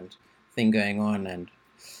management thing going on. And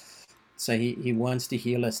so he wants to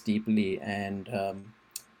heal us deeply. And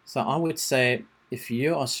so I would say if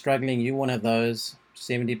you are struggling, you're one of those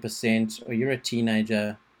 70%, or you're a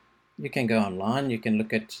teenager, you can go online. You can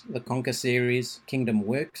look at the Conquer series, Kingdom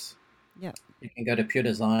Works. Yeah. You can go to Pure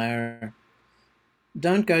Desire.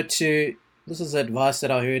 Don't go to, this is advice that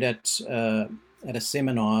I heard at a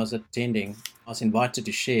seminar I was attending. I was invited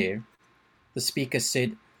to share. The speaker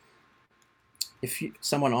said,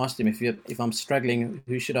 someone asked him, if I'm struggling,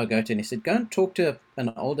 who should I go to? And he said, go and talk to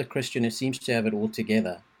an older Christian who seems to have it all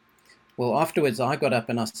together. Well, afterwards, I got up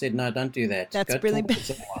and I said, no, don't do that. That's go really talk to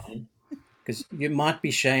someone, because you might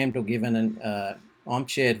be shamed or given an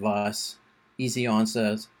armchair advice, easy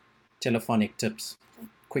answers, telephonic tips,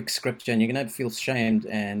 quick scripture, and you're going to feel shamed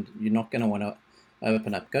and you're not going to want to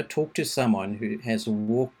open up. Go talk to someone who has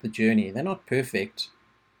walked the journey. They're not perfect.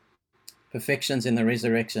 Perfection's in the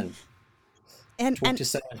resurrection. Talk to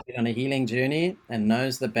someone who's been on a healing journey and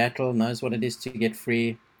knows the battle, knows what it is to get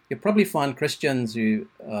free. You'll probably find Christians who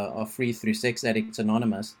are free through Sex Addicts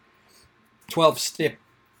Anonymous. 12-step,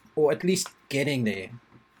 or at least getting there.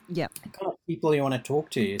 Yeah. The kind of people you want to talk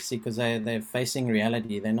to, you see, because they're facing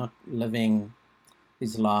reality. They're not living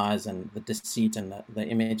these lies and the deceit and the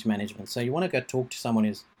image management. So you want to go talk to someone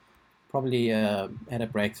who's probably had a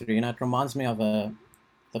breakthrough. It reminds me of the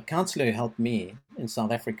counselor who helped me in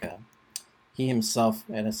South Africa. He himself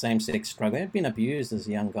had a same-sex struggle. He had been abused as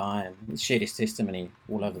a young guy, and he shared his testimony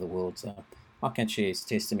all over the world. So I can share his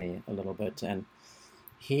testimony a little bit. And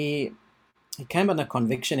he came under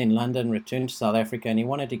conviction in London, returned to South Africa, and he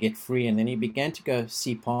wanted to get free. And then he began to go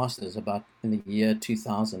see pastors about in the year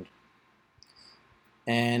 2000.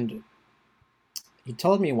 And he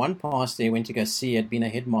told me one pastor he went to go see had been a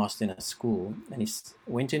headmaster in a school, and he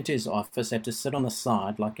went into his office, had to sit on the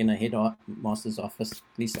side like in a headmaster's office,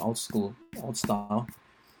 at least old school, old style.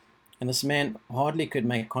 And this man hardly could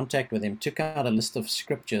make contact with him, took out a list of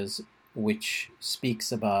scriptures which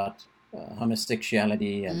speaks about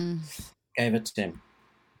homosexuality and gave it to him.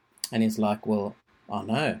 And he's like, well, I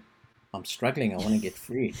know, I'm struggling. I want to get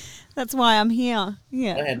free. That's why I'm here.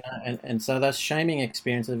 Yeah. And so those shaming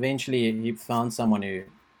experiences, eventually he found someone who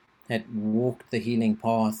had walked the healing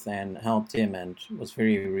path and helped him and was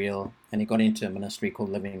very real. And he got into a ministry called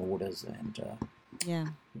Living Waters. And Yeah.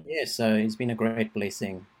 so he's been a great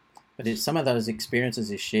blessing. But some of those experiences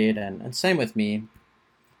he shared, and same with me.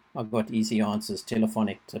 I've got easy answers,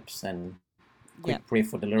 telephonic tips, and quick prayer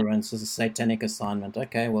for deliverance. Is a satanic assignment.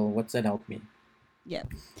 Okay, well, what's that help me? Yeah.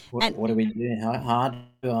 What do we do? How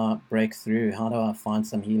do I break through? How do I find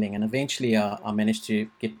some healing? And eventually I managed to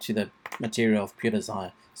get to the material of pure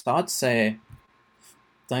desire. So I'd say,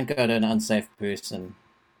 don't go to an unsafe person.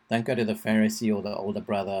 Don't go to the Pharisee or the older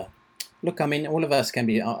brother. Look, I mean, all of us can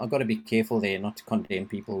be, I've got to be careful there not to condemn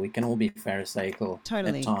people. We can all be Pharisaical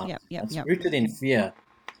at times. It's rooted in fear.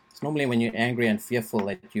 It's normally when you're angry and fearful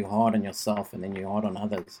that you're hard on yourself and then you're hard on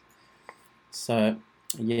others. So,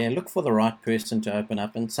 yeah, look for the right person to open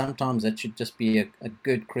up. And sometimes it should just be a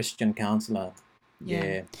good Christian counselor.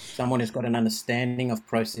 Yeah. Someone who's got an understanding of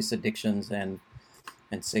process addictions and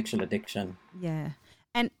sexual addiction. Yeah.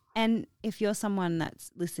 And if you're someone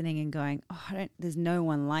that's listening and going, oh, there's no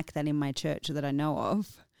one like that in my church that I know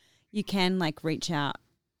of, you can like reach out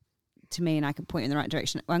to me and I can point you in the right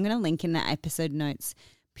direction. I'm going to link in the episode notes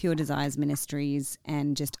Pure Desires Ministries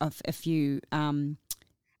and just a few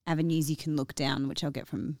avenues you can look down, which I'll get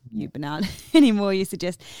from you, Bernard, any more you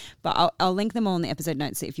suggest. But I'll link them all in the episode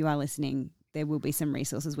notes. So if you are listening, there will be some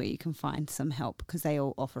resources where you can find some help because they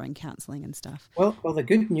all offer in counselling and stuff. Well, the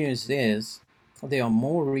good news is there are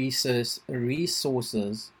more resources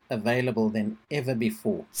available than ever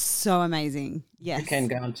before. So amazing. Yes. You can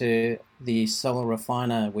go onto the Soul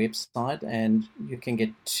Refiner website and you can get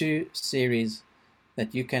 2 series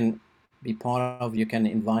that you can be part of. You can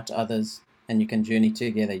invite others and you can journey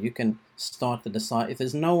together. You can start to decide. If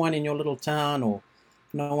there's no one in your little town or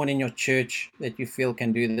no one in your church that you feel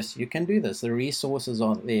can do this, you can do this. The resources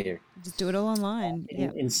are there. Just do it all online.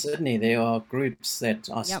 In Sydney, there are groups that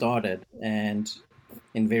are started and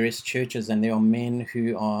in various churches, and there are men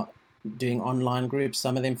who are doing online groups,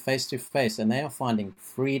 some of them face-to-face, and they are finding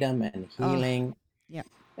freedom and healing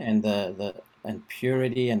and and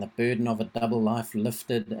purity and the burden of a double life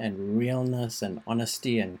lifted and realness and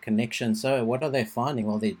honesty and connection. So what are they finding?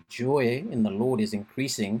 Well, their joy in the Lord is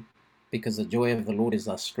increasing, because the joy of the Lord is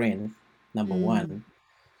our strength, number one.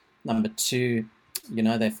 Number two,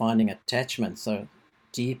 they're finding attachment, so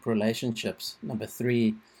deep relationships. Number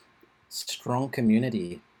three, strong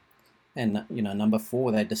community. And, number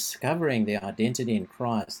four, they're discovering their identity in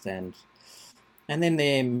Christ. And then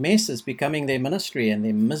their mess is becoming their ministry and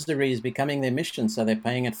their misery is becoming their mission, so they're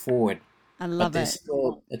paying it forward. I love it.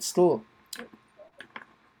 It's still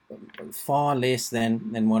far less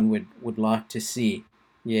than one would like to see.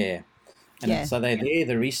 Yeah. And so they're there,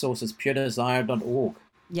 the resources, puredesire.org.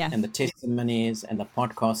 Yeah. And the testimonies and the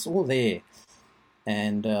podcasts, all there.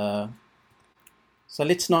 And so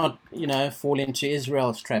let's not, fall into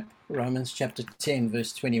Israel's trap. Romans chapter 10,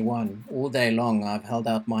 verse 21. All day long I've held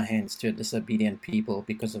out my hands to a disobedient people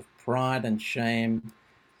because of pride and shame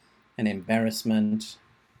and embarrassment.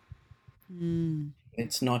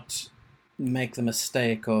 Let's not make the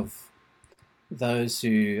mistake of those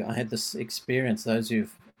who, I had this experience, those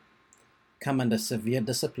who've come under severe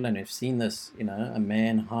discipline. We've seen this, a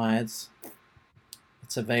man hides,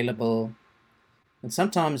 it's available, and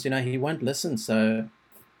sometimes, he won't listen, so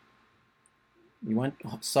he won't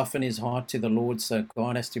soften his heart to the Lord, so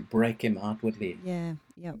God has to break him outwardly. Yeah,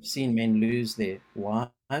 yeah. I've seen men lose their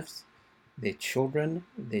wives, their children,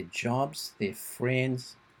 their jobs, their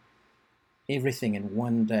friends, everything in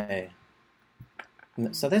one day.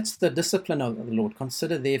 And so that's the discipline of the Lord.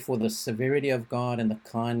 Consider therefore the severity of God and the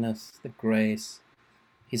kindness, the grace.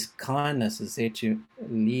 His kindness is there to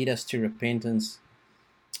lead us to repentance.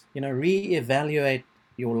 Reevaluate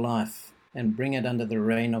your life and bring it under the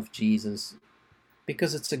reign of Jesus,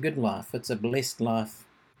 because it's a good life. It's a blessed life.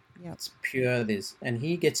 Yep. It's pure. And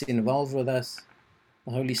He gets involved with us.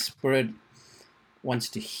 The Holy Spirit wants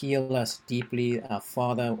to heal us deeply. Our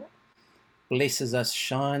Father blesses us,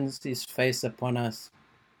 shines His face upon us,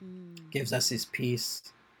 gives us His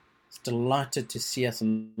peace. Is delighted to see us,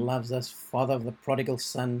 loves us. Father of the prodigal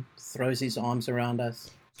son, throws His arms around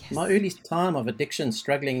us. Yes. My early time of addiction,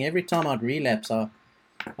 struggling, every time I'd relapse,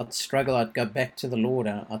 I'd struggle. I'd go back to the Lord.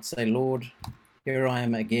 I'd say, Lord, here I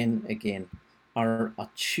am again. I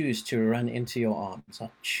choose to run into your arms. I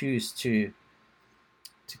choose to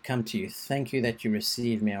come to you. Thank you that you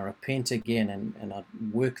receive me. I repent again and I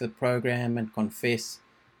work the program and confess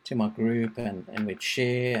to my group, and we'd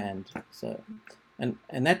share, and so and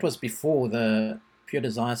that was before the Pure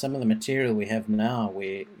Desire. Some of the material we have now,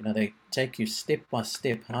 where they take you step by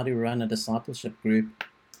step how to run a discipleship group,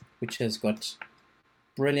 which has got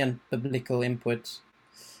brilliant biblical input,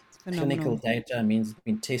 clinical data means it's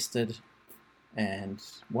been tested, and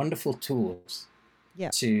wonderful tools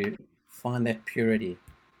to find that purity.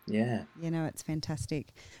 Yeah. It's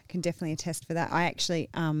fantastic. I can definitely attest for that. I actually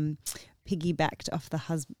piggybacked off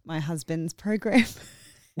my husband's program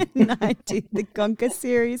and I did the Conquer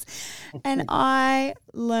series, and I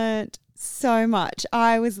learnt so much.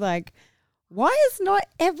 I was like, why is not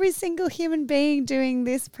every single human being doing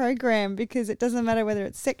this program? Because it doesn't matter whether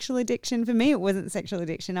it's sexual addiction. For me, it wasn't sexual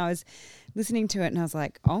addiction. I was listening to it and I was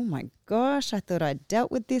like, oh my gosh, I thought I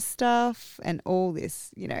dealt with this stuff, and all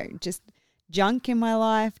this, just junk in my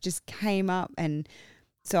life just came up. And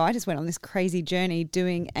so I just went on this crazy journey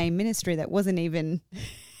doing a ministry that wasn't even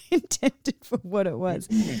intended for what it was.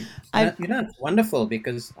 It's wonderful,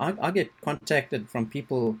 because I get contacted from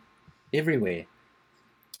people everywhere.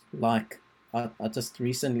 Like I just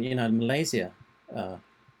recently, Malaysia,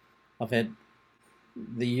 I've had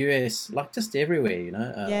the US, like just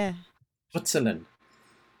everywhere, Switzerland.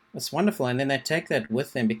 It's wonderful. And then they take that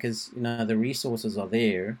with them because, the resources are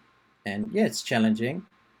there. And it's challenging.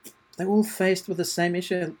 They're all faced with the same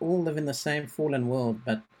issue, all live in the same fallen world,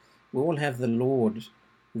 but we all have the Lord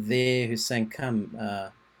there who's saying, come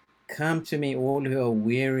to me, all who are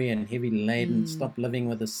weary and heavy laden. Stop living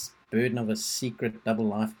with this burden of a secret double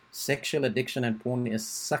life. Sexual addiction and porn is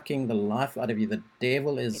sucking the life out of you. The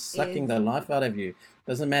devil is sucking the life out of you.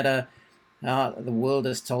 Doesn't matter how the world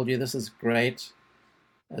has told you this is great.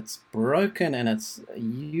 It's broken, and it's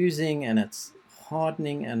using, and it's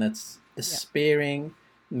hardening, and it's despairing.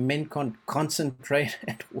 Men can't concentrate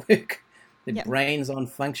at work. Their brains aren't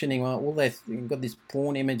functioning well. You've got these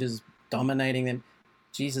porn images dominating them.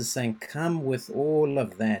 Jesus saying, come with all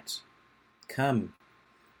of that. Come.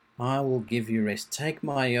 I will give you rest. Take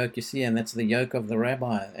my yoke, you see, and that's the yoke of the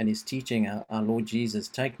rabbi and his teaching, our Lord Jesus.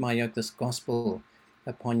 Take my yoke, this gospel,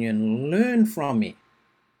 upon you, and learn from me.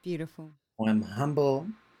 Beautiful. I am humble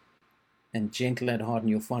and gentle at heart, and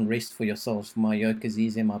you'll find rest for yourselves. For my yoke is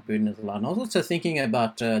easy and my burden is light. And I was also thinking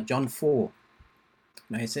about John 4.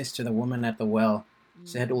 Now he says to the woman at the well,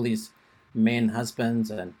 she had all these men,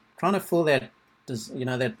 husbands, and trying to fill that,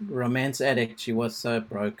 that romance addict. She was so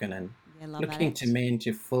broken and looking to men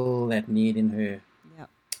to fill that need in her. Yep.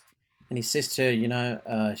 And he says to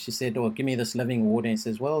her, she said, oh, give me this living water. And he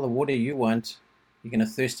says, well, the water you want, you're going to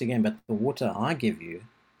thirst again, but the water I give you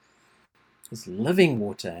is living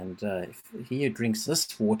water. And if he who drinks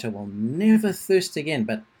this water will never thirst again.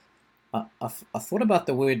 But I thought about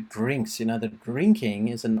the word drinks. The drinking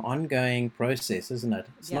is an ongoing process, isn't it?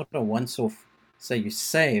 It's not a once-off. So you're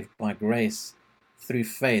saved by grace through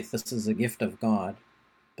faith. This is a gift of God.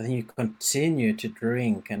 But then you continue to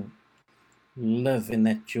drink and live in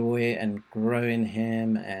that joy and grow in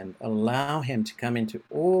Him and allow Him to come into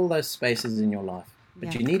all those spaces in your life.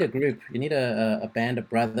 But you need a group. You need a band of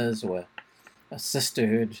brothers or a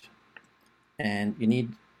sisterhood. And you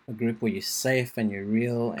need a group where you're safe and you're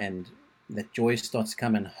real and that joy starts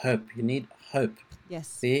coming. Hope. You need hope.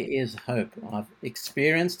 Yes. There is hope. I've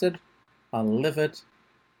experienced it. I live it.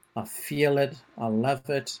 I feel it. I love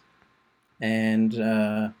it. And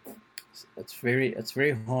it's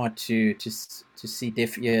very hard to see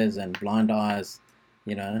deaf ears and blind eyes,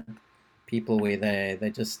 people where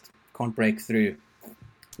they just can't break through.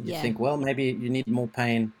 You think, well, maybe you need more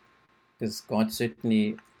pain, because God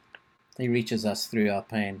certainly, He reaches us through our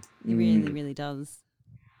pain. He really, really does,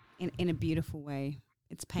 in a beautiful way.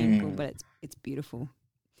 It's painful, but it's beautiful.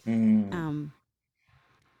 Well,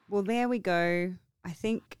 there we go.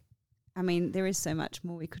 There is so much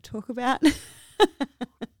more we could talk about.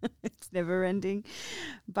 It's never ending.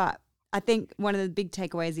 But I think one of the big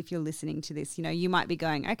takeaways, if you're listening to this, you might be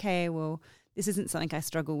going, okay, well, this isn't something I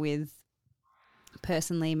struggle with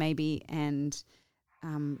personally maybe, and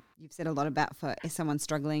you've said a lot about for if someone's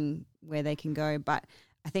struggling where they can go. But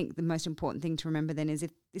I think the most important thing to remember then is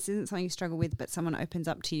if this isn't something you struggle with but someone opens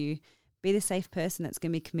up to you, be the safe person that's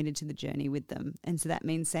going to be committed to the journey with them. And so that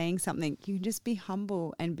means saying something. You can just be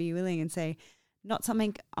humble and be willing and say, not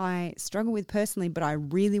something I struggle with personally, but I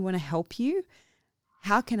really want to help you.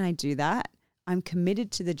 How can I do that? I'm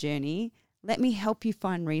committed to the journey. Let me help you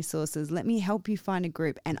find resources. Let me help you find a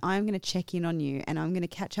group, and I'm going to check in on you, and I'm going to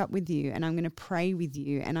catch up with you, and I'm going to pray with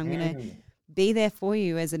you, and I'm going to be there for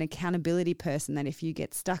you as an accountability person, that if you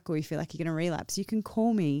get stuck or you feel like you're going to relapse, you can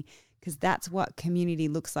call me, because that's what community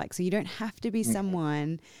looks like. So you don't have to be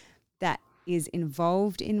someone that is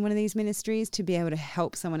involved in one of these ministries to be able to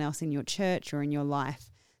help someone else in your church or in your life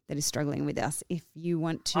that is struggling with us. If you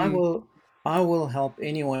want to, I will help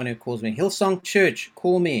anyone who calls me. Hillsong Church,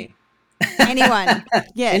 call me. anyone,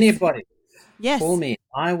 yes, Anybody, call yes, me.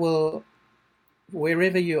 I will,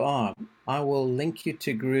 wherever you are, I will link you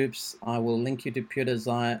to groups. I will link you to Pure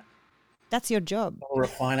Desire that's your job. or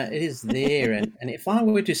Refiner. It is there. And if I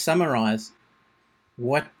were to summarize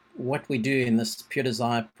what we do in this Pure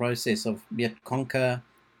Desire process of, be it Conquer,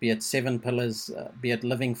 be it Seven Pillars, be it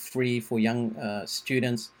Living Free for young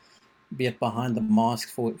students, be it Behind the Mask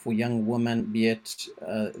for young women, be it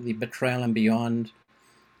the Betrayal and Beyond,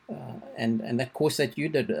 and that course that you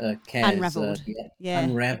did, Kaz, Unraveled. Yeah.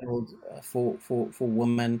 Unraveled for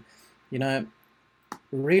women,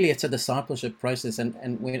 really it's a discipleship process.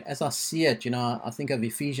 And when, as I see it, I think of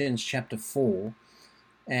Ephesians chapter 4,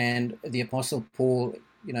 and the Apostle Paul,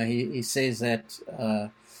 he says that,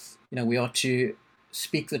 we are to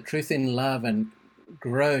speak the truth in love and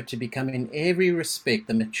grow to become in every respect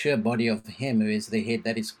the mature body of him who is the head,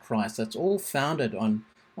 that is Christ. That's all founded on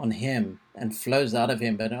him and flows out of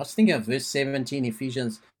him. But I was thinking of verse 17,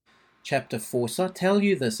 Ephesians chapter 4. So I tell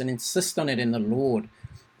you this and insist on it in the Lord,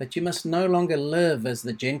 that you must no longer live as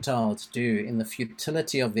the Gentiles do in the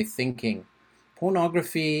futility of their thinking.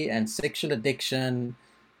 Pornography and sexual addiction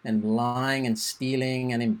and lying and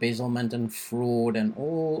stealing and embezzlement and fraud and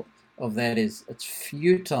all of that it's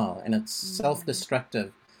futile and it's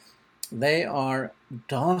self-destructive. They are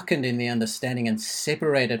darkened in the understanding and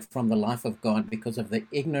separated from the life of God because of the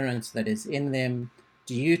ignorance that is in them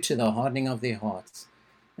due to the hardening of their hearts.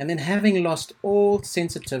 And then, having lost all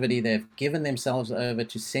sensitivity, they've given themselves over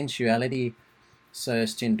to sensuality so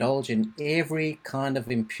as to indulge in every kind of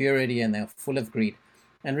impurity, and they're full of greed.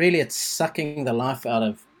 And really, it's sucking the life out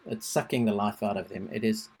of them. It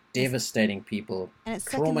is devastating people, And it's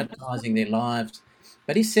traumatizing their lives.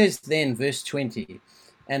 But he says then, verse 20,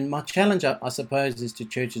 and my challenge, I suppose, is to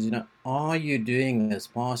churches, are you doing this,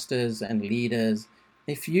 pastors and leaders?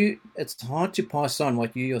 It's hard to pass on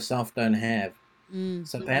what you yourself don't have.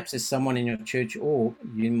 So perhaps there's someone in your church, or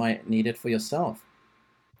you might need it for yourself.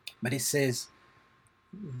 But he says,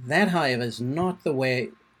 that, however, is not the way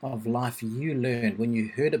of life you learned when you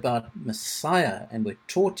heard about Messiah and were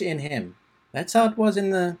taught in him. That's how it was in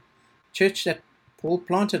the church that Paul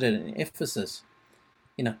planted it in Ephesus.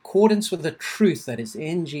 In accordance with the truth that is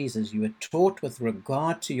in Jesus, you were taught with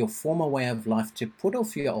regard to your former way of life to put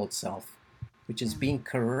off your old self, which is being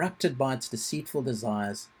corrupted by its deceitful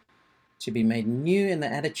desires, to be made new in the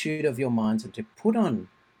attitude of your minds, and to put on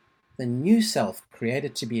the new self,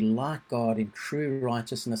 created to be like God in true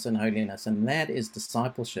righteousness and holiness. And that is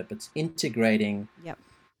discipleship. It's integrating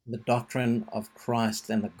the doctrine of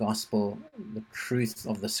Christ and the gospel, the truth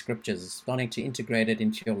of the scriptures, it's starting to integrate it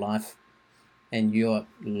into your life. And you're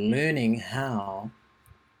learning how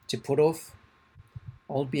to put off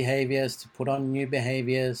old behaviors, to put on new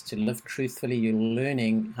behaviors, to live truthfully. You're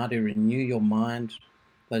learning how to renew your mind,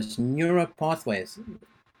 those neural pathways,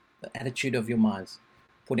 the attitude of your minds,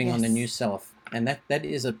 putting on the new self. And that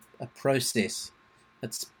is a process.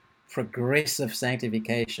 It's progressive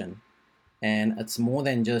sanctification. And it's more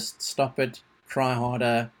than just stop it, try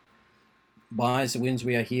harder, by his wounds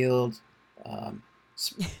we are healed,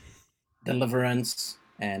 deliverance,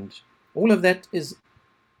 and all of that is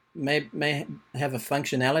may have a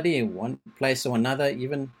functionality in one place or another,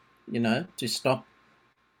 even, to stop.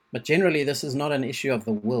 But generally, this is not an issue of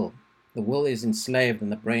the will. The will is enslaved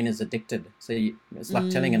and the brain is addicted. So it's like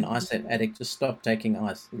telling an ice addict to stop taking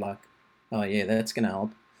ice. Like, oh yeah, that's going to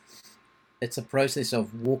help. It's a process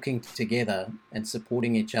of walking together and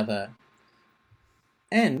supporting each other.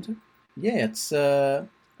 And yeah, it's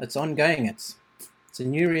ongoing. It's a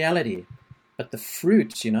new reality. But the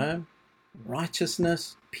fruits,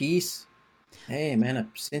 righteousness, peace. Hey man, a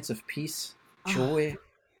sense of peace, joy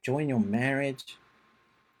in your marriage,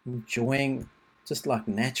 enjoying just like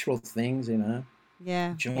natural things,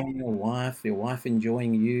 enjoying your wife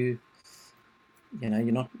enjoying you.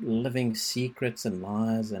 You're not living secrets and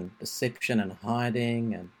lies and deception and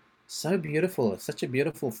hiding, and so beautiful. It's such a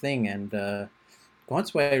beautiful thing, and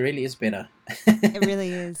God's way really is better. It really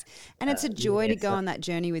is. And it's a joy to go on that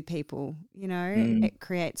journey with people, It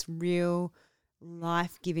creates real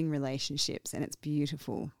life-giving relationships, and it's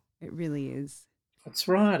beautiful. It really is. That's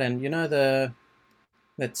right. And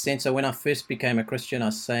that sense of when I first became a Christian, I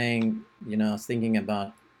was saying, I was thinking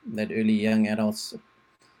about that early young adults.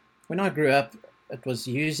 When I grew up, it was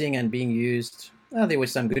using and being used. Well, there were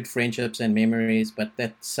some good friendships and memories, but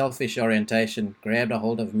that selfish orientation grabbed a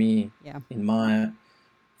hold of me in my,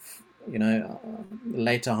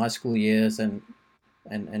 later high school years, and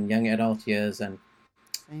and young adult years. And,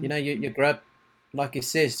 Same. you know, you grow up, like it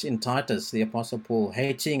says in Titus, the Apostle Paul,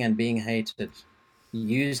 hating and being hated,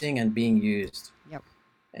 using and being used. Yep.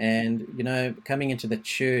 And, you know, coming into the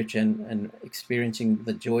church and experiencing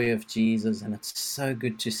the joy of Jesus. And it's so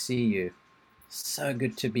good to see you. So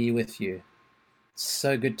good to be with you.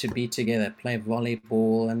 So good to be together, play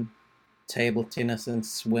volleyball and table tennis and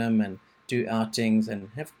swim and do outings and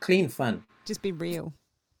have clean fun. Just be real.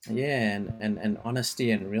 Yeah, and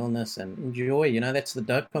honesty and realness and enjoy. You know, that's the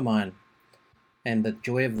dopamine and the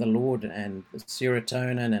joy of the Lord and the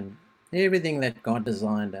serotonin and everything that God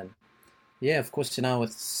designed. And yeah, of course, you know,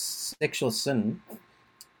 with sexual sin,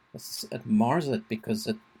 it mars it because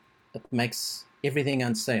it makes everything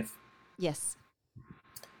unsafe. Yes.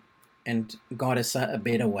 And God has a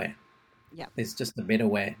better way. Yep. There's just a better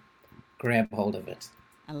way. Grab hold of it.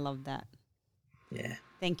 I love that. Yeah.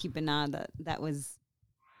 Thank you, Bernard. That was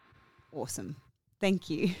awesome. Thank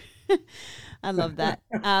you. I love that.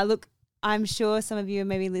 Look, I'm sure some of you are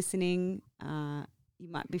maybe listening. You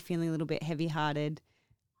might be feeling a little bit heavy-hearted.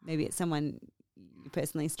 Maybe it's someone you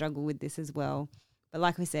personally struggle with this as well. But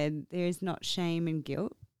like we said, there is not shame and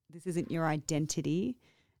guilt. This isn't your identity.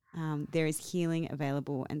 There is healing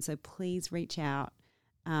available. And so please reach out.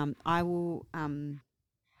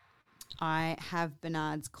 I have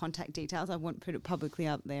Bernard's contact details. I won't put it publicly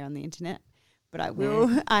out there on the internet, but I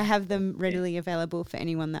will. I have them readily available for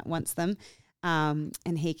anyone that wants them.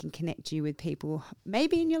 And he can connect you with people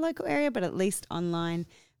maybe in your local area, but at least online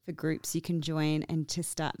for groups you can join and to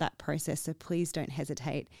start that process. So please don't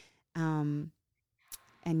hesitate. I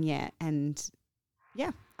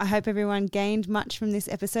hope everyone gained much from this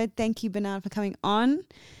episode. Thank you, Bernard, for coming on.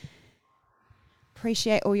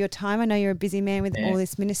 Appreciate all your time. I know you're a busy man with all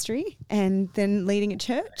this ministry and then leading a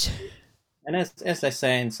church. And as they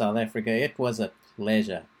say in South Africa, it was a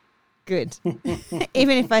pleasure. Good.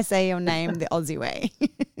 Even if I say your name the Aussie way.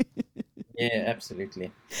 Yeah,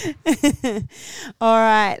 absolutely. All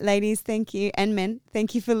right, ladies, thank you. And men,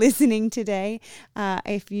 thank you for listening today.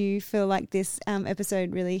 If you feel like this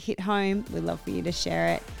episode really hit home, we'd love for you to share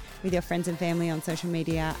it with your friends and family on social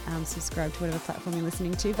media. Subscribe to whatever platform you're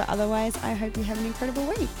listening to. But otherwise, I hope you have an incredible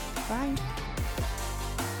week. Bye.